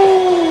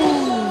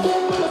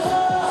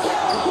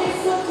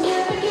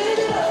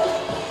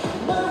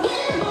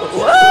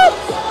 What?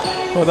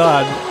 Hold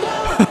on.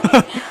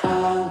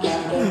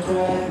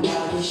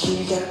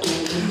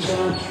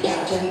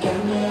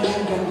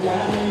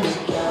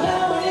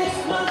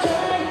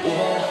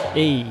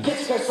 Hey.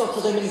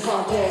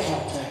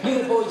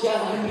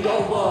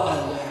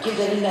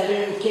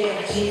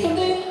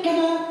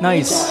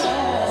 Nice.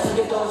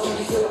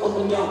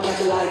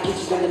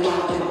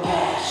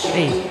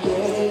 Hey.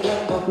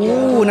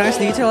 Ooh, nice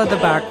detail at the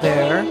back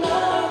there.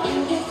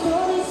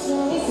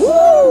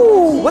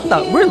 Ooh, what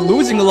the? We're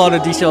losing a lot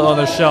of detail on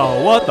the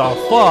show. What the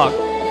fuck?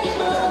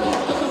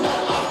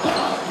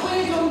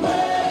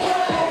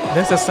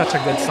 This is such a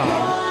good song.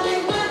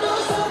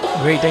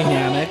 Great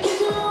dynamics.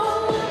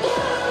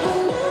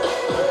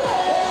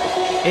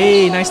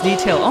 Hey, nice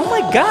detail. Oh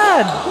my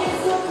god!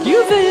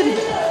 Gyuvin!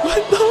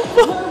 What the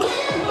fuck?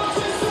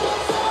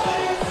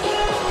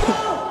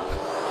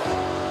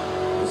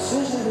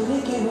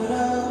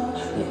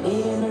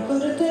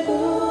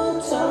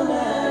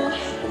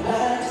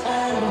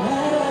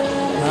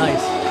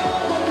 Nice.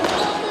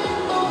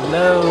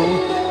 Low.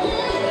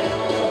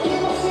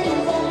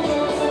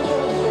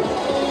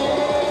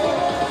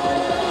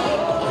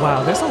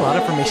 Wow, there's a lot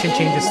of formation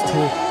changes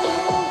too.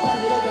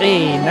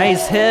 Hey,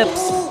 nice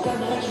hips.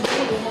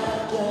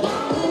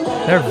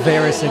 They're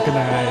very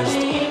synchronized.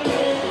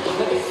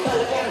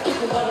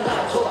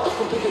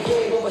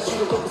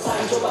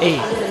 Hey.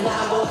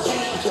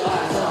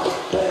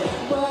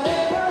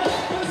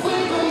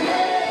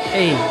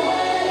 Hey.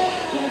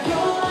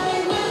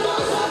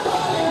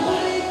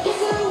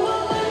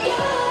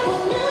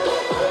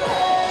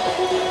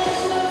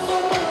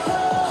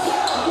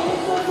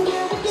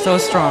 So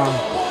strong.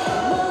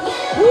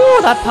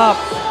 Woo, that pop.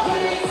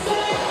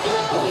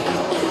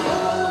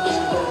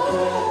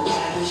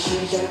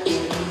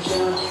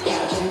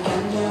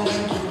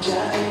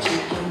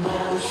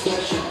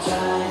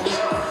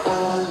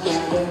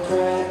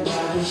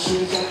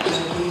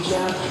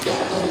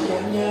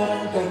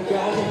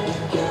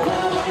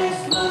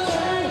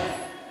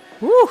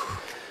 Woo.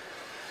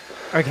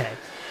 Okay,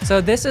 so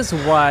this is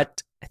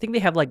what I think they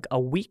have like a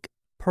week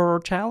per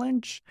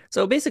challenge.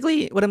 So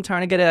basically what I'm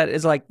trying to get at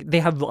is like they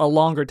have a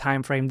longer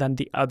time frame than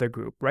the other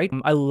group, right?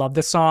 I love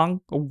this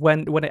song.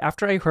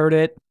 After I heard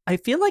it, I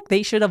feel like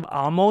they should have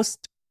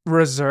almost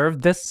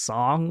reserved this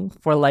song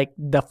for like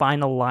the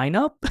final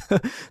lineup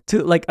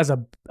to like as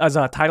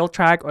a title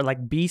track or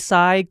like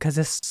B-side, because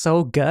it's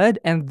so good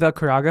and the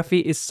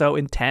choreography is so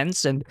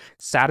intense and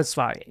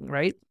satisfying,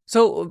 right?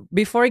 So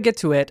before I get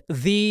to it,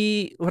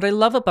 what I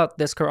love about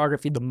this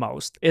choreography the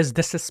most is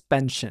the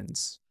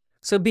suspensions.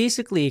 So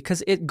basically,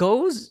 because it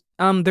goes,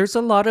 there's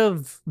a lot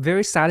of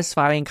very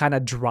satisfying kind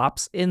of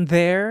drops in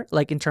there,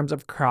 like in terms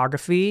of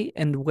choreography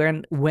and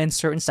when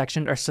certain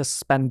sections are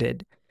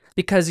suspended.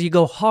 Because you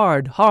go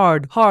hard,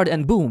 hard, hard,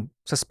 and boom,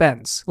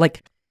 suspense.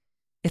 Like,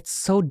 it's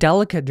so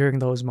delicate during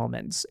those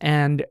moments.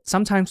 And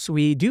sometimes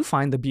we do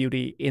find the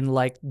beauty in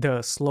like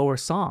the slower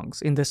songs,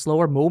 in the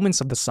slower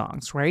moments of the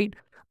songs, right?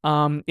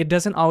 It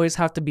doesn't always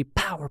have to be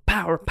power,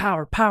 power,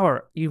 power,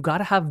 power. You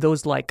gotta have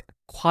those like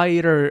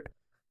quieter,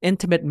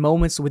 intimate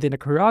moments within a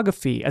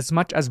choreography. As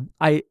much as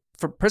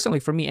personally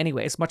for me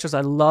anyway, as much as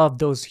I love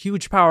those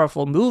huge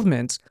powerful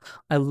movements,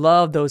 I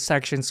love those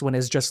sections when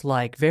it's just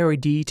like very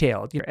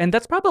detailed. And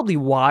that's probably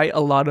why a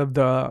lot of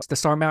the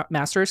Star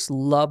Masters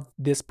love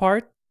this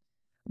part,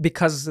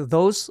 because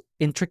those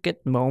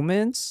intricate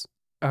moments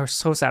are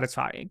so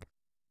satisfying.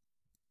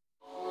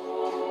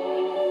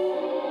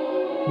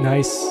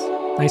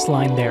 Nice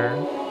line there.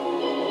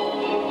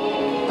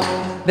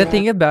 The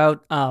thing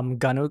about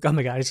Ganuk, oh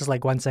my god, it's just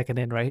like 1 second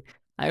in, right?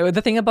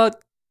 The thing about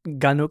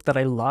Ganuk that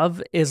I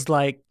love is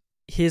like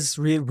he's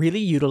really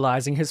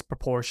utilizing his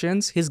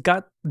proportions. He's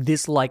got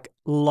this like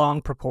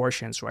long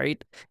proportions,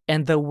 right?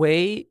 And the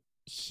way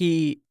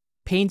he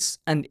paints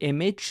an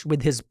image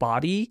with his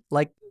body,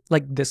 like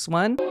this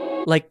one,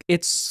 like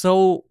it's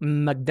so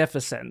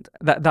magnificent.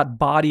 That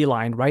body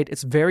line, right?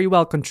 It's very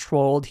well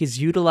controlled. He's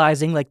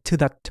utilizing like to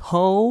the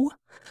toe,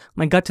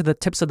 my god, to the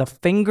tips of the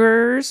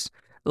fingers.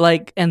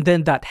 Like, and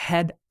then that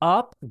head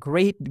up,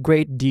 great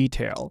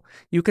detail.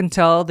 You can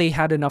tell they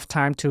had enough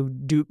time to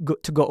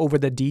go over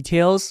the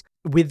details.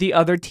 With the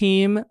other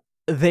team,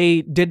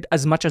 they did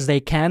as much as they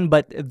can,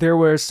 but there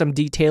were some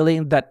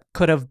detailing that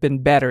could have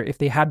been better if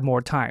they had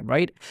more time,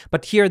 right?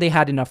 But here they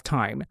had enough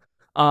time.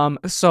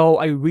 So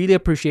I really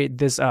appreciate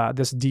this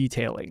this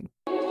detailing.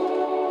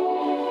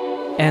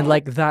 And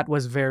like that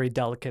was very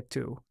delicate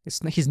too.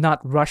 He's not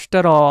rushed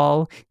at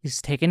all.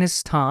 He's taking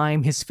his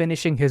time. He's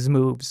finishing his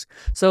moves.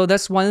 So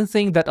that's one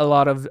thing that a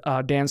lot of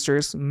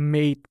dancers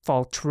may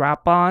fall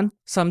trap on.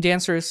 Some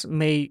dancers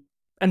may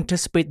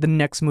anticipate the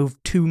next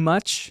move too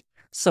much,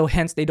 so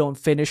hence they don't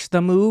finish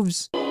the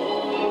moves.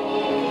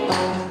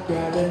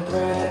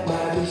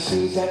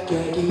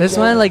 This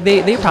one, like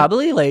they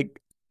probably like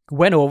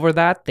went over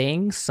that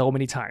thing so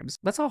many times.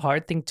 That's a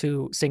hard thing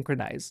to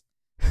synchronize.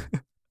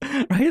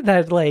 Right,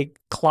 that like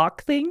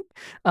clock thing,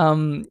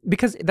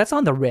 because that's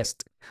on the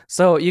wrist,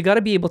 so you got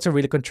to be able to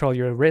really control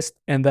your wrist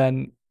and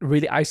then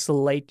really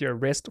isolate your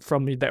wrist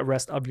from the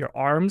rest of your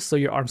arms so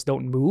your arms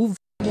don't move.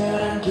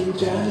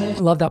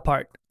 Love that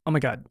part. Oh my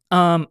god.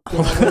 Hold on.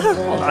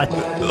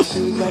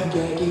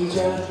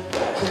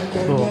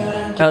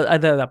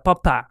 The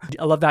papa.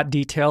 I love that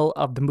detail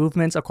of the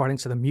movements according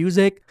to the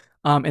music,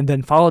 and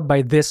then followed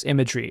by this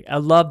imagery. I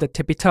love the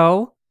tippy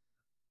toe.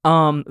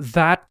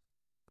 That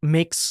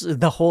makes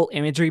the whole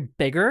imagery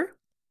bigger,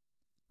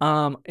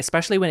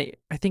 especially when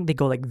I think they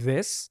go like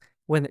this,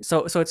 when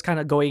so it's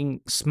kind of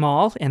going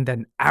small and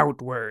then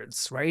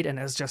outwards, right? And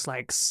it's just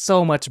like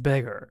so much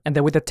bigger. And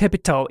then with the tippy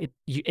toe,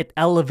 it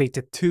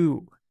elevated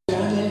too.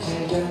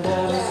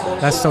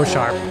 That's so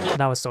sharp.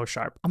 That was so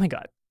sharp. Oh my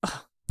god,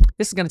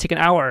 this is gonna take an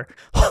hour.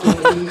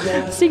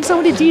 Seeing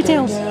so many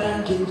details.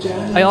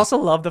 I also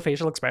love the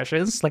facial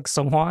expressions, like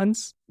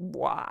Songhwan's.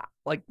 Wow,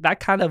 like that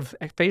kind of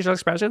facial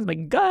expressions. My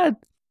god.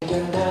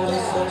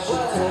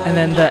 And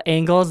then the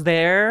angles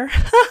there.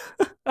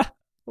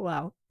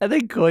 Wow. And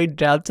then going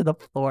down to the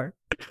floor.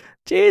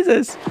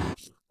 Jesus.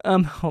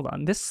 Hold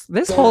on. This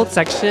whole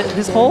section,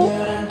 this whole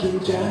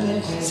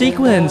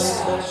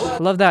sequence.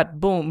 Love that.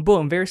 Boom,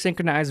 boom. Very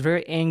synchronized,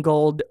 very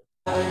angled.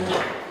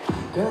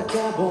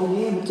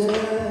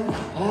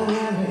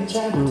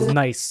 Ooh,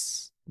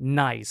 nice.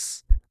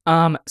 Nice.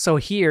 So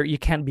here you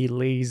can't be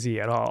lazy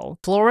at all.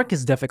 Floor work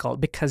is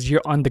difficult because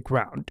you're on the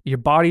ground. Your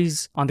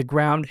body's on the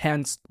ground,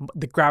 hence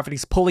the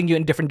gravity's pulling you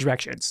in different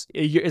directions.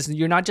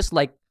 You're not just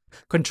like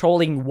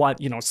controlling what,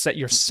 set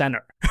your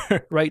center,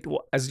 right?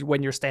 As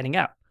when you're standing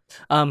up.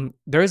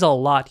 There is a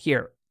lot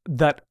here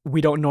that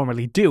we don't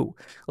normally do.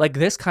 Like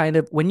this kind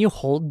of, when you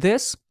hold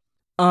this,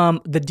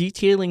 the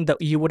detailing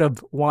that you would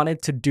have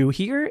wanted to do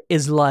here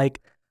is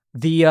like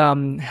the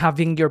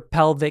having your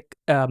pelvic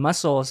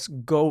muscles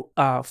go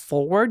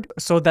forward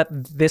so that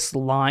this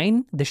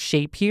line, the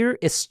shape here,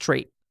 is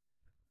straight,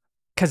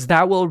 because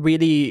that will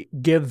really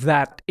give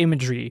that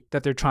imagery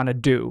that they're trying to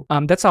do.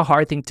 That's a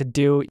hard thing to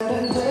do.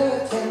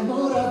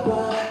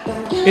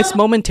 It's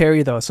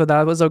momentary though, so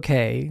that was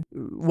okay.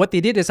 What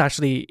they did is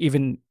actually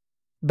even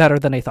better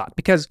than I thought,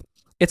 because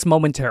it's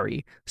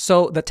momentary.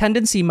 So the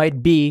tendency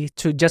might be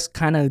to just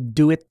kind of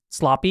do it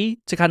sloppy,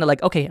 to kind of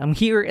like, okay, I'm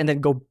here, and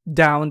then go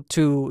down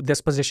to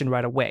this position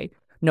right away.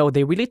 No,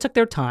 they really took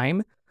their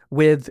time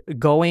with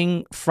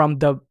going from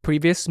the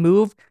previous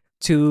move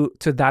to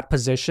that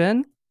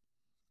position.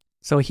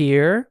 So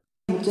here,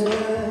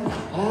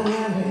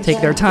 take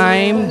their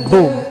time,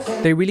 boom.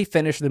 They really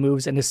finished the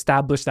moves and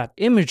established that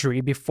imagery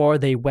before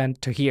they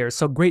went to here.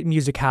 So great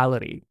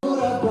musicality.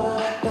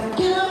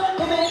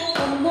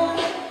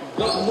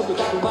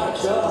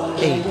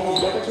 Hey.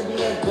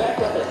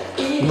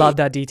 Love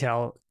that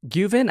detail.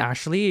 Gyuvin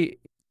actually,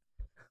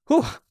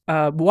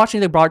 watching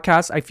the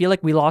broadcast, I feel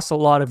like we lost a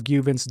lot of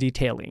Gyuvin's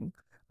detailing.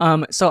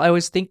 So I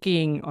was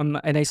thinking,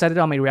 and I said it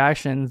on my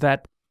reaction,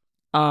 that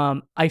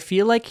I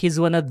feel like he's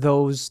one of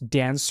those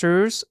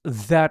dancers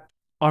that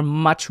are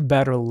much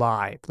better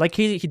live. Like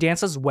he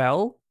dances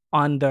well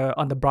on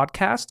the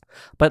broadcast,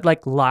 but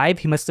like live,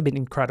 he must have been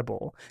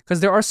incredible. Because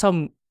there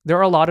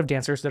are a lot of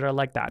dancers that are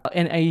like that.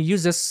 And I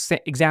use this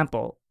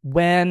example.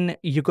 When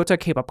you go to a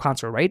K-pop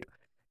concert, right?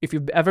 If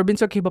you've ever been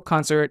to a K-pop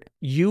concert,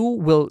 you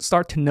will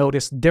start to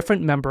notice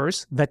different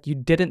members that you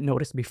didn't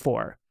notice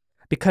before,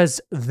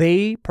 because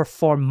they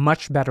perform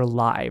much better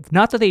live.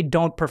 Not that they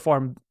don't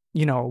perform,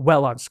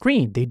 well on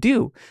screen. They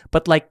do.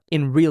 But like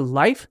in real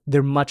life,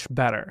 they're much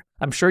better.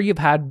 I'm sure you've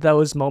had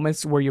those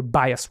moments where you're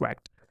bias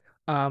wrecked.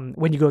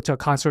 when you go to a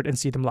concert and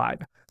see them live.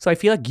 So I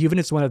feel like Given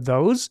is one of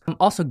those.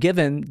 Also,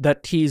 given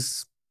that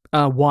he's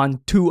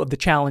won 2 of the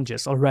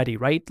challenges already,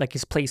 right? Like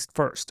he's placed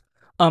first.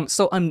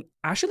 So I'm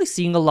actually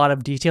seeing a lot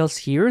of details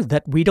here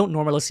that we don't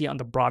normally see on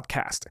the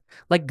broadcast.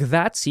 Like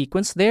that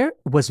sequence there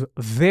was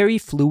very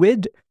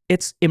fluid.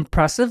 It's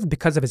impressive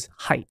because of his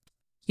height.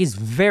 He's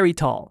very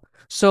tall.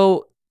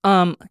 So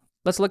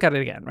let's look at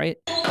it again, right?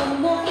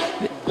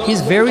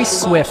 He's very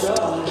swift.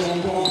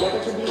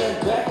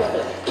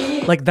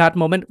 Like that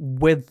moment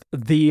with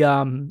the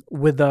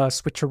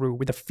switcheroo,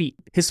 with the feet.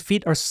 His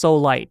feet are so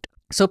light.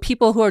 So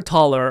people who are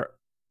taller,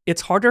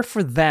 it's harder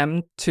for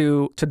them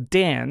to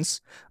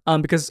dance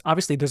because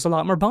obviously there's a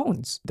lot more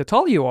bones. The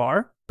taller you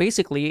are,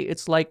 basically,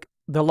 it's like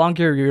the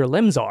longer your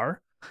limbs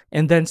are.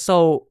 And then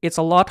so it's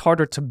a lot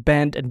harder to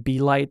bend and be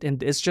light.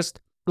 And it's just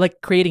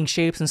like creating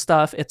shapes and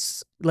stuff.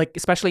 It's like,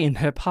 especially in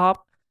hip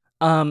hop,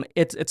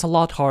 it's a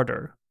lot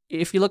harder.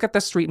 If you look at the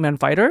Streetman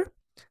Fighter,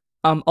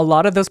 a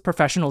lot of those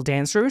professional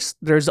dancers,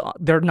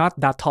 they're not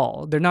that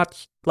tall. They're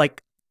not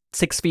like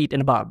 6 feet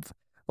and above.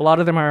 A lot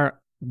of them are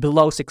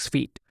below 6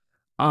 feet.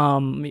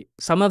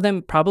 Some of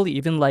them probably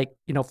even like,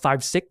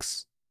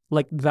 5'6",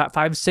 like that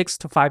 5'6"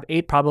 to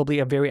 5'8", probably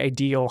a very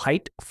ideal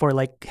height for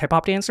like hip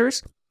hop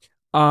dancers.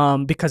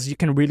 Because you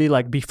can really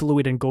like be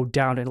fluid and go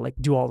down and like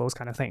do all those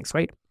kind of things,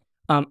 right?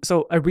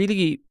 So I'm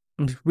really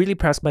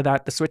impressed by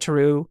that, the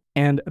switcheroo,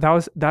 and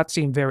that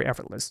seemed very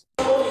effortless.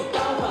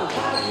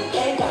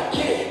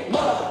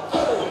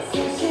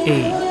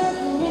 Hey,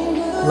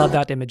 love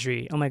that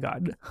imagery. Oh my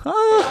god.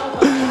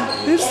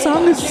 This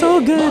song is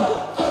so good.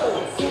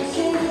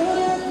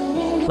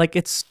 Like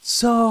it's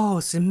so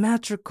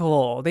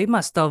symmetrical. They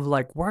must have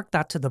like worked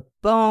that to the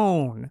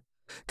bone.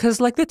 Cause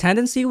like the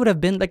tendency would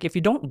have been like if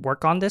you don't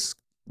work on this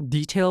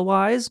detail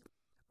wise,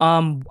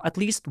 at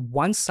least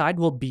one side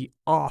will be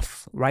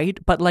off,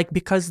 right? But like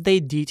because they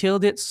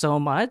detailed it so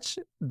much,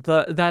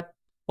 that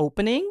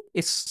opening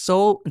is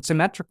so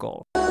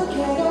symmetrical.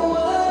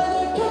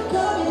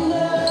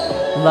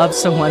 Love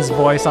someone's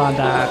voice on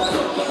that.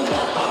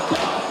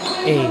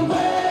 Hey,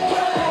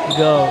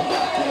 go.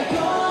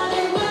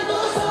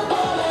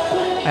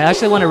 I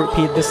actually want to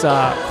repeat this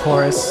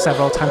chorus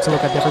several times to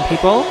look at different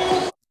people.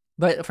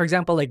 But for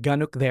example, like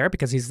Ganuk there,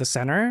 because he's the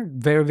center,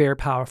 very, very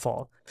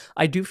powerful.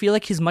 I do feel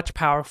like he's much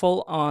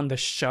powerful on the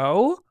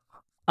show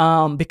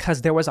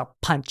because there was a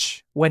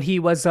punch when he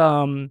was,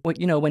 when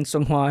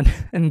Sunghwan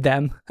and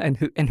them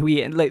and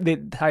like the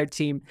entire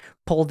team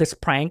pulled this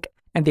prank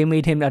and they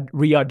made him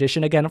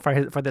re-audition again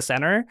for the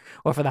center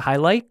or for the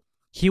highlight.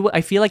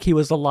 I feel like he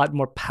was a lot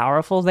more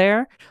powerful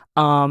there.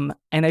 And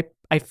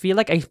I feel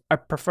like I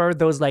prefer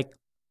those like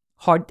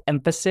hard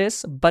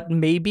emphasis, but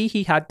maybe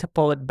he had to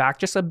pull it back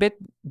just a bit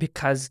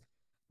because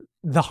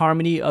the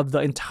harmony of the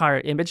entire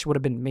image would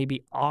have been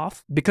maybe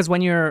off. Because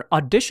when you're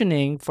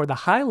auditioning for the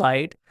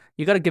highlight,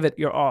 you got to give it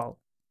your all.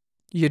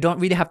 You don't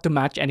really have to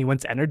match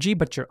anyone's energy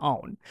but your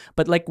own.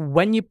 But like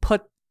when you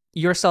put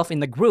yourself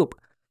in the group,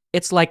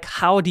 it's like,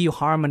 how do you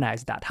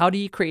harmonize that? How do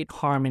you create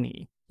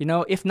harmony?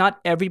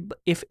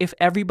 If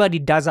everybody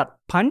does that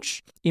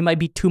punch, it might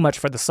be too much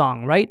for the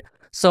song, right?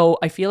 So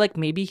I feel like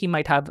maybe he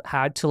might have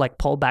had to like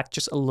pull back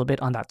just a little bit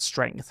on that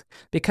strength,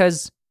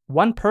 because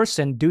one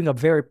person doing a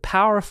very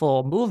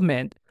powerful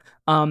movement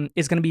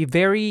is going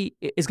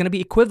to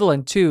be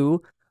equivalent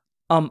to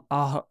an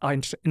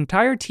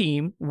entire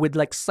team with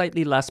like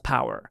slightly less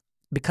power,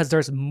 because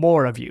there's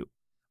more of you.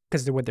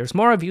 Because when there's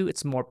more of you,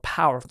 it's more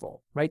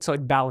powerful, right? So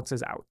it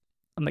balances out.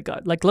 Oh my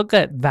god, like look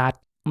at that.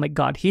 Oh my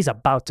god, he's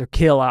about to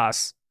kill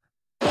us.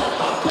 Boom.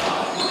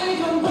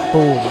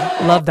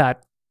 Love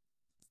that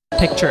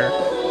picture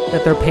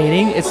that they're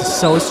painting. It's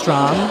so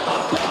strong.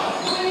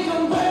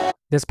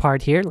 This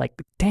part here,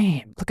 like,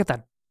 damn, look at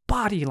that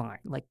body line.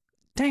 Like,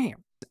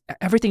 damn.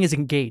 Everything is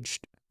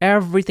engaged.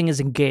 Everything is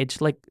engaged.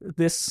 Like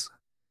this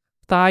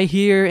thigh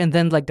here and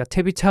then like the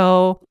tippy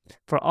toe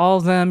for all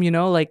of them,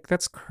 like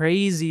that's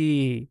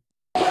crazy.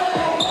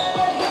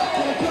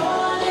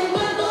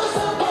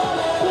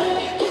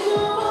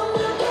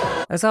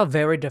 That's a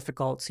very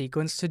difficult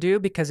sequence to do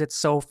because it's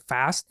so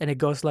fast and it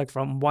goes like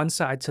from one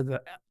side to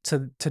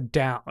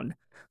down.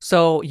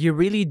 So you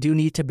really do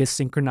need to be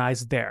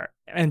synchronized there.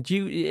 And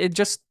it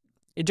just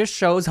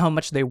shows how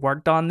much they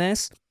worked on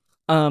this.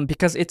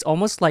 Because it's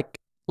almost like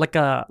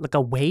a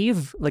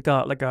wave, like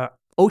a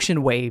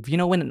ocean wave.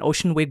 When an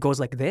ocean wave goes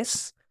like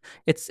this,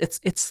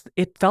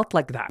 it felt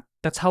like that.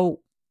 That's how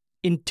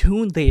in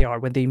tune they are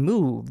when they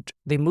moved.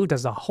 They moved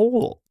as a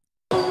whole.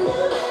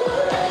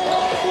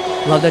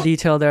 Love the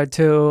detail there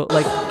too,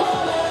 like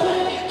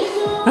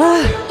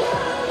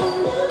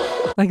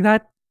like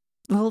that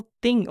little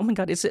thing. Oh my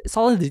god, it's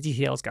all in the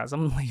details, guys.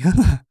 I'm like,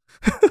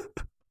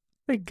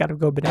 I gotta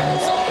go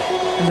bananas.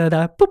 And then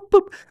boop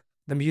boop.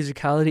 The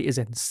musicality is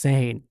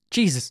insane.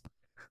 Jesus.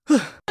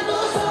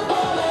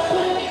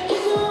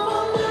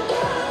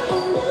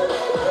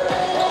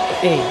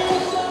 Hey.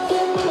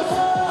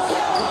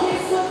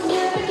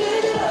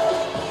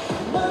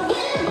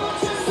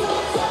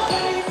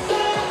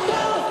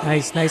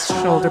 Nice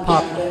shoulder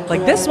pop.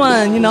 Like this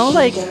one,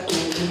 like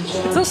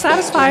It's so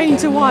satisfying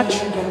to watch.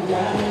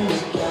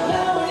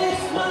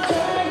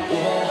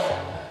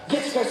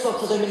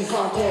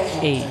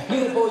 Hey.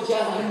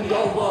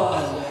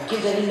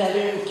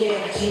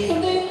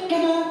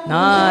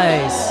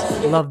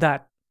 Nice. Love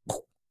that.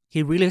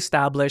 He really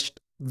established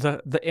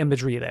the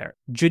imagery there.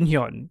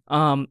 Junhyun.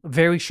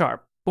 Very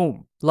sharp.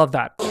 Boom. Love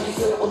that.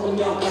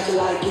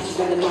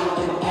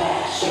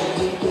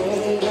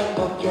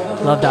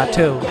 Love that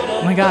too.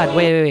 Oh my god,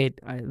 wait.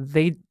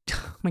 They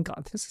oh my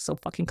god, this is so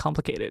fucking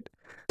complicated.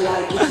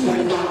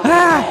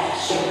 Ah!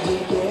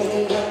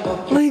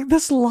 Like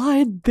this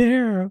line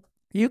there.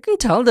 You can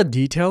tell the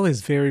detail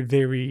is very,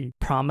 very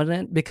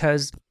prominent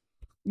because,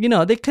 you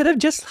know, they could have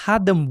just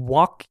had them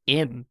walk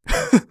in.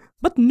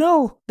 But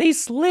no, they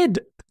slid.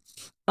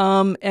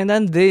 And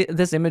then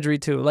this imagery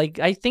too. Like,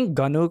 I think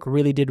Ganuk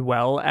really did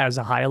well as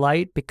a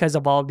highlight because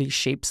of all these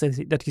shapes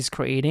that he's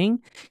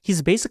creating.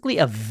 He's basically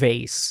a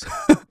vase.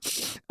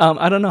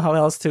 I don't know how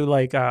else to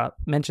like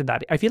mention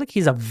that. I feel like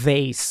he's a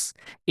vase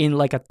in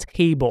like a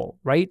table,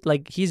 right?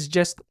 Like he's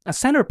just a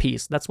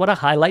centerpiece. That's what a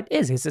highlight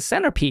is. He's a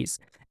centerpiece.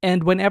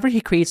 And whenever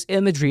he creates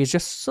imagery, it's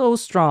just so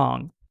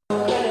strong.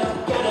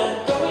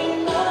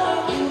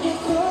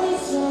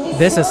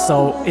 This is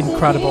so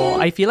incredible.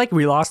 I feel like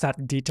we lost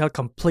that detail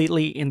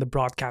completely in the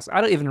broadcast.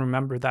 I don't even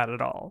remember that at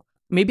all.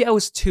 Maybe I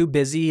was too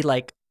busy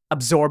like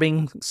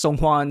absorbing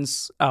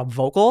Songhwan's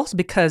vocals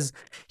because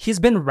he's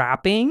been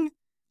rapping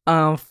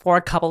for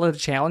a couple of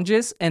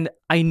challenges, and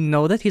I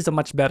know that he's a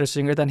much better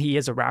singer than he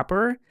is a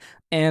rapper.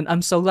 And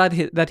I'm so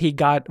glad that he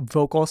got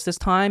vocals this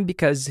time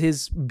because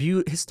his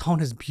tone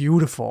is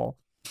beautiful.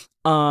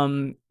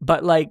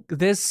 But like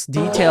this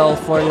detail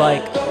for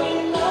like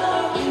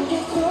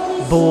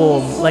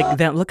boom, like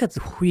then look at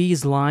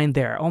Hui's line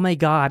there. Oh my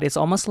god, it's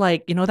almost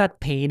like, you know, that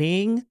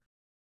painting.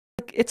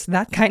 Like, it's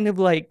that kind of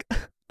like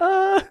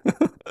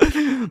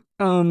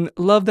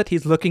love that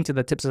he's looking to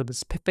the tips of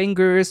his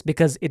fingers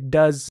because it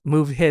does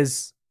move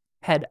his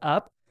head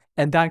up,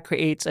 and that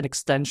creates an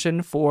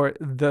extension for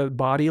the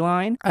body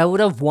line. I would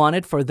have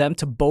wanted for them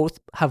to both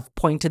have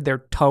pointed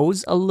their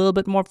toes a little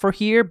bit more for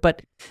here,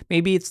 but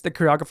maybe it's the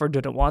choreographer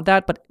didn't want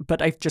that.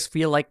 But I just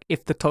feel like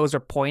if the toes are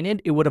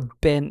pointed, it would have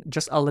been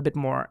just a little bit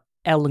more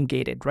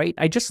elongated, right?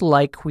 I just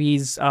like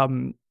Hui's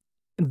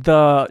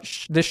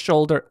this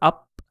shoulder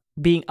up,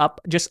 being up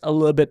just a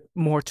little bit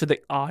more to the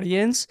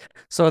audience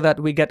so that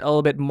we get a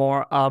little bit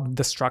more of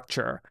the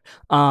structure.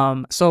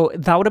 So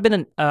that would have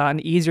been an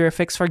easier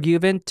fix for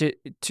Gyuvin to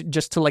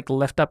just to like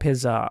lift up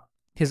his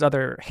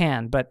other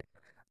hand, but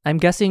I'm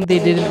guessing they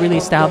didn't really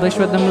establish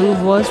what the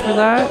move was for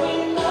that.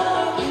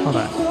 Hold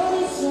on.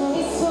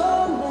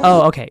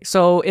 Oh, okay.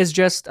 So it's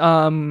just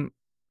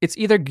it's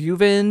either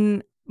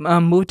Gyuvin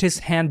moved his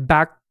hand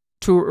back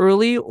too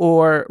early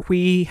or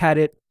Hui had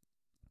it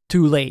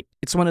too late.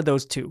 It's one of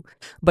those two.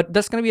 But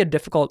that's going to be a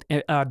difficult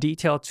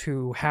detail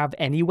to have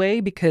anyway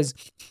because,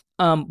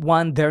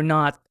 one, they're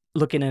not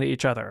looking at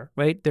each other,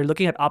 right? They're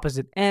looking at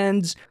opposite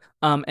ends,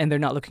 and they're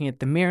not looking at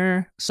the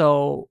mirror.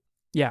 So,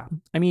 yeah.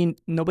 I mean,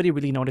 nobody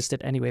really noticed it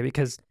anyway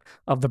because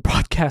of the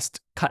broadcast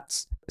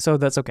cuts. So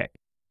that's okay.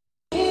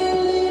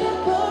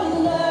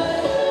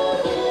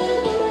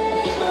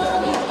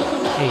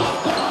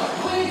 Hey.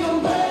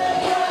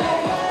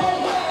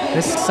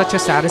 This is such a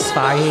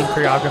satisfying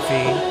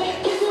choreography.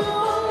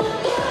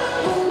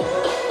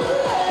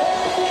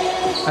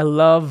 I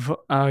love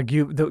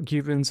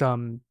Gyuvin's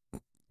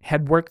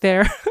head work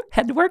there.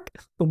 Head work,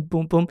 boom,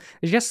 boom, boom.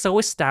 It's just so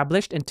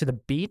established into the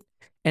beat,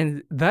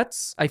 and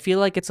that's, I feel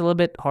like it's a little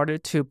bit harder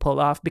to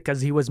pull off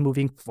because he was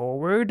moving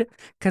forward.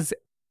 Because,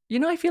 you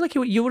know, I feel like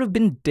you would have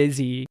been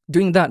dizzy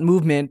doing that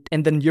movement,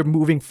 and then you're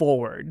moving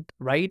forward,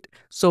 right?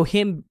 So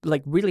him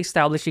like really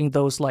establishing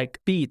those like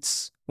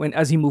beats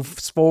as he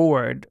moves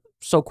forward,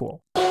 so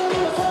cool.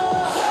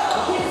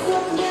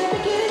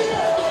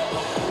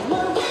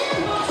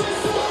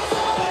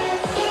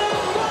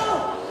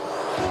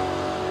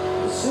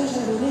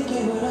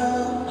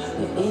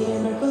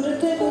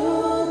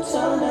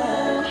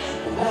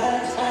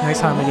 Nice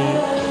harmony.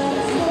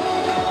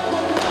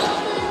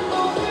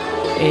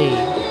 Hey.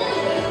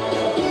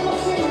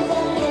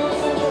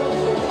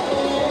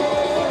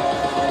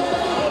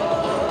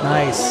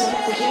 Nice.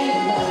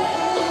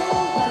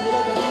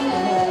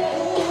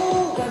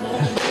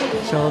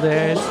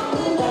 Shoulders.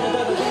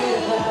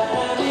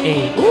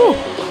 Hey. Ooh.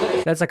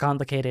 That's a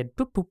complicated.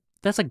 Boop, boop.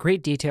 That's a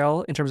great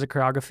detail in terms of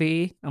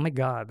choreography. Oh my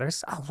god,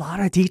 there's a lot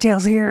of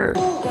details here.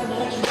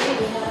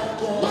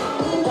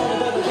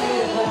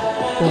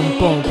 Boom,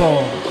 boom,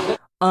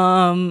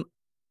 boom.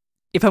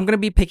 If I'm gonna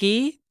be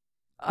picky,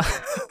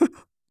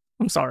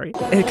 I'm sorry,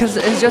 because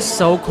it's just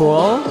so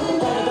cool.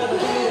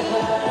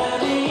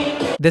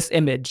 This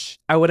image,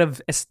 I would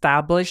have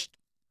established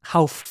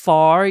how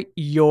far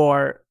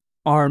your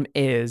arm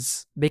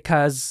is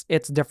because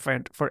it's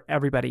different for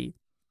everybody.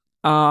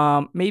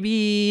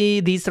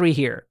 Maybe these three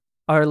here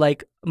are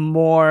like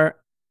more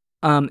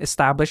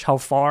established how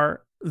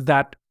far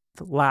that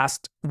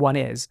last one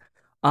is.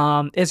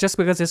 It's just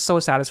because it's so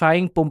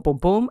satisfying, boom, boom,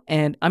 boom.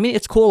 And I mean,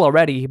 it's cool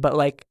already, but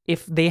like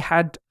if they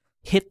had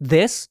hit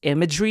this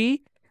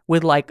imagery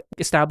with like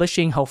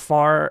establishing how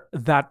far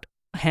that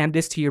hand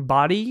is to your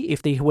body,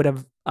 if they would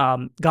have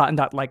gotten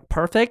that like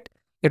perfect,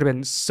 it would have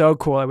been so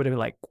cool. I would have been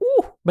like,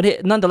 woo!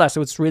 But nonetheless, it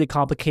was really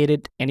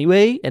complicated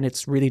anyway, and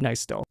it's really nice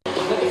still.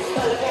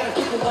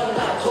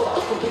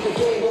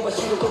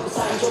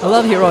 I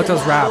love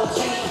Hiroto's rap.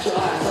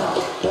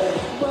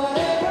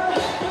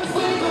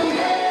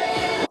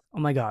 Oh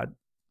my god.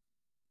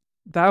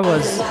 That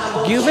was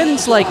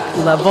Gyuvin's like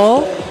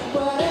level.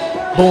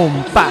 Boom,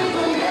 bang.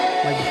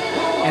 Like,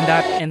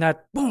 and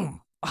that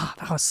boom. Oh,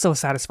 that was so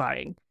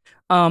satisfying.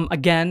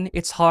 Again,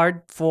 it's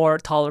hard for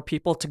taller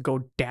people to go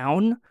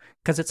down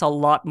because it's a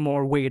lot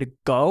more way to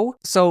go.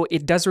 So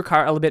it does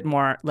require a little bit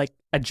more like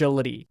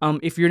agility.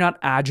 If you're not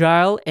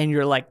agile and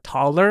you're like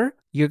taller,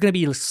 you're gonna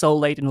be so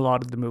late in a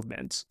lot of the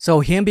movements. So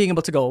him being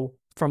able to go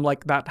from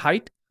like that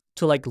height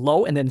to like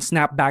low and then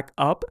snap back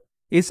up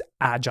is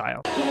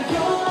agile.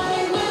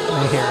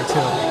 Right here too.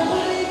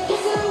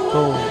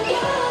 Boom.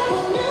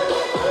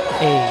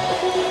 Hey.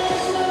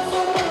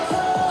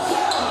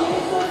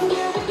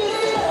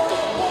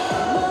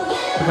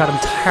 Oh god, I'm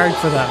tired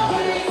for them.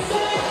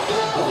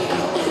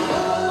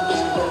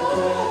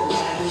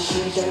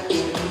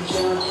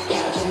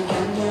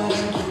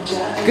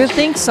 Good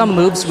thing some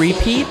moves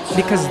repeat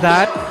because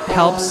that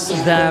helps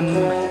them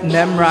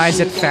memorize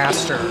it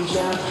faster.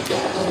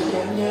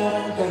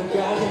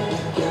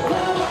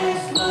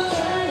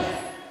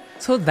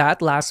 So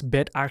that last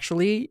bit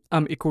actually,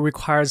 it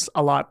requires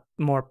a lot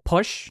more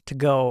push to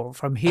go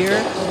from here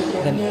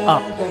then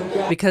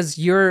up because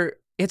you're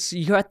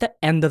at the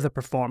end of the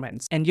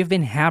performance and you've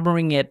been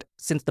hammering it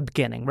since the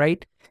beginning,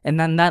 right? And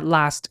then that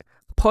last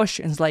push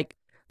is like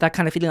that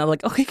kind of feeling of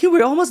like, okay,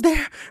 we're almost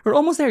there. We're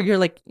almost there. You're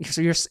like,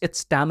 so it's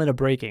stamina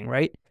breaking,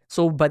 right?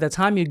 So by the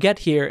time you get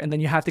here and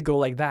then you have to go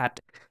like that,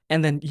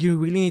 and then you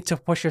really need to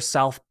push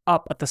yourself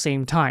up at the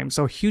same time.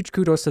 So huge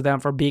kudos to them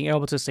for being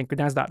able to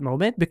synchronize that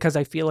moment, because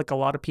I feel like a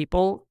lot of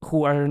people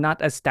who are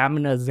not as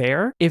stamina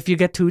there, if you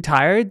get too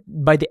tired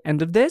by the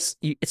end of this,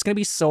 it's going to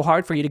be so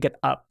hard for you to get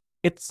up.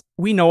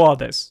 We know all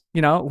this,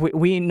 you know,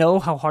 we know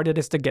how hard it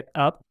is to get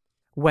up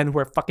when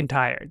we're fucking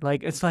tired.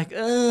 Like, it's like,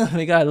 oh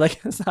my god,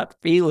 like it's not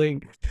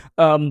feeling.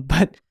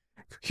 But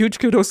huge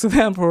kudos to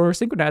them for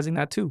synchronizing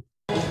that too.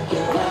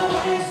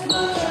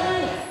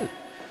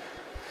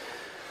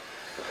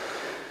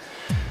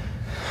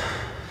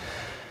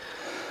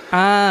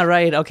 Ah,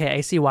 right. Okay,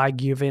 I see why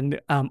Gyuvin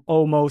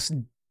almost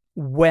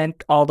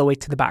went all the way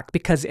to the back,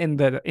 because in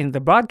the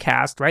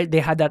broadcast, right,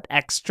 they had that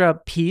extra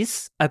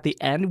piece at the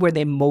end where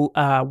they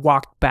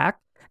walked back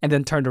and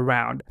then turned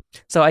around.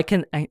 So I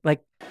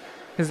like,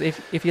 because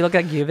if you look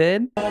at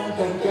Gyuvin,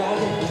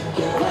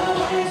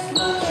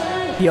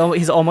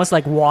 he's almost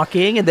like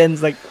walking and then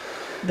it's like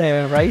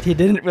there, right? He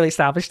didn't really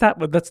establish that,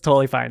 but that's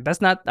totally fine. That's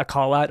not a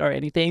call out or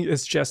anything.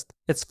 It's just,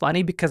 it's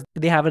funny because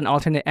they have an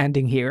alternate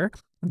ending here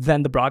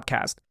than the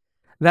broadcast.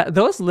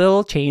 Those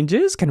little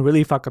changes can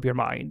really fuck up your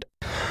mind.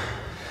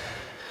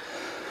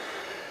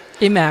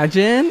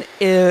 Imagine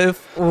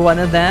if one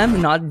of them,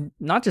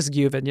 not just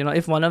Gyuvin, you know,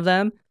 if one of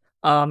them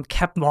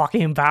kept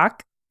walking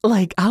back,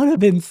 like I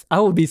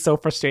would be so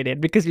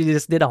frustrated because you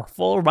just did a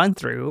full run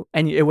through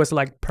and it was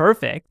like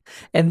perfect,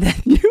 and then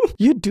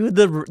you do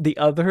the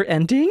other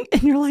ending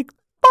and you're like,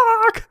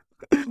 fuck.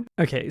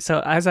 Okay, so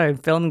as I'm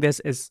filming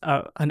this is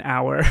an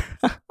hour.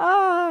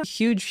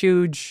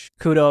 Huge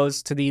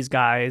kudos to these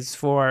guys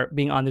for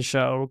being on the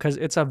show, because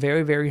it's a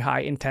very, very high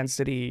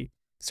intensity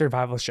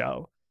survival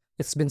show.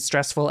 It's been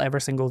stressful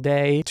every single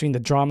day between the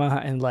drama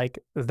and like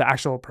the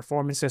actual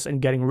performances and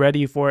getting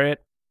ready for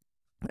it.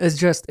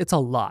 It's a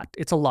lot.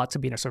 It's a lot to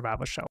be in a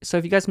survival show. So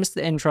if you guys missed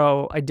the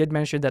intro, I did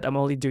mention that I'm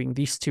only doing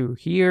these two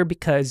here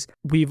because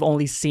we've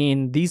only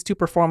seen these two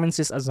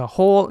performances as a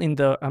whole in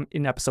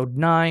in episode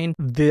 9.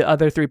 The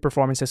other 3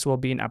 performances will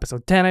be in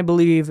episode 10, I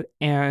believe,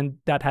 and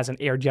that hasn't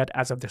aired yet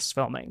as of this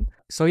filming.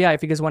 So yeah,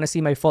 if you guys want to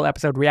see my full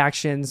episode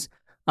reactions,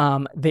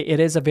 it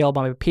is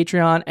available on my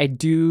Patreon. I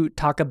do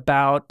talk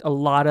about a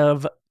lot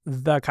of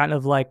the kind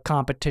of like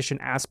competition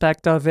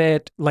aspect of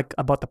it, like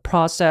about the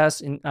process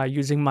in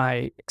using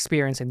my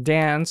experience in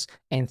dance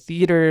and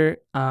theater,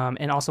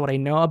 and also what I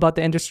know about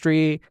the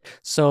industry.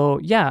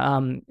 So yeah,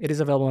 it is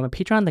available on the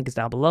Patreon. Link is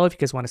down below if you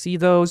guys want to see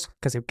those,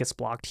 because it gets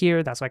blocked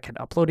here. That's why I can't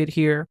upload it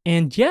here.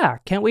 And yeah,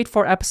 can't wait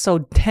for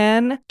episode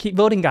 10. Keep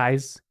voting,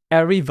 guys.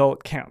 Every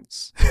vote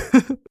counts.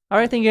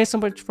 Alright, thank you guys so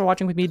much for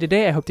watching with me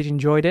today. I hope that you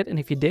enjoyed it. And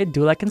if you did,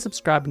 do like and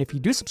subscribe. And if you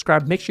do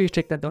subscribe, make sure you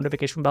check that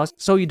notification bell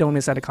so you don't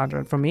miss any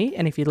content from me.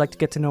 And if you'd like to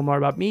get to know more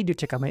about me, do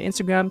check out my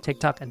Instagram,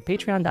 TikTok, and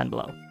Patreon down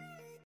below.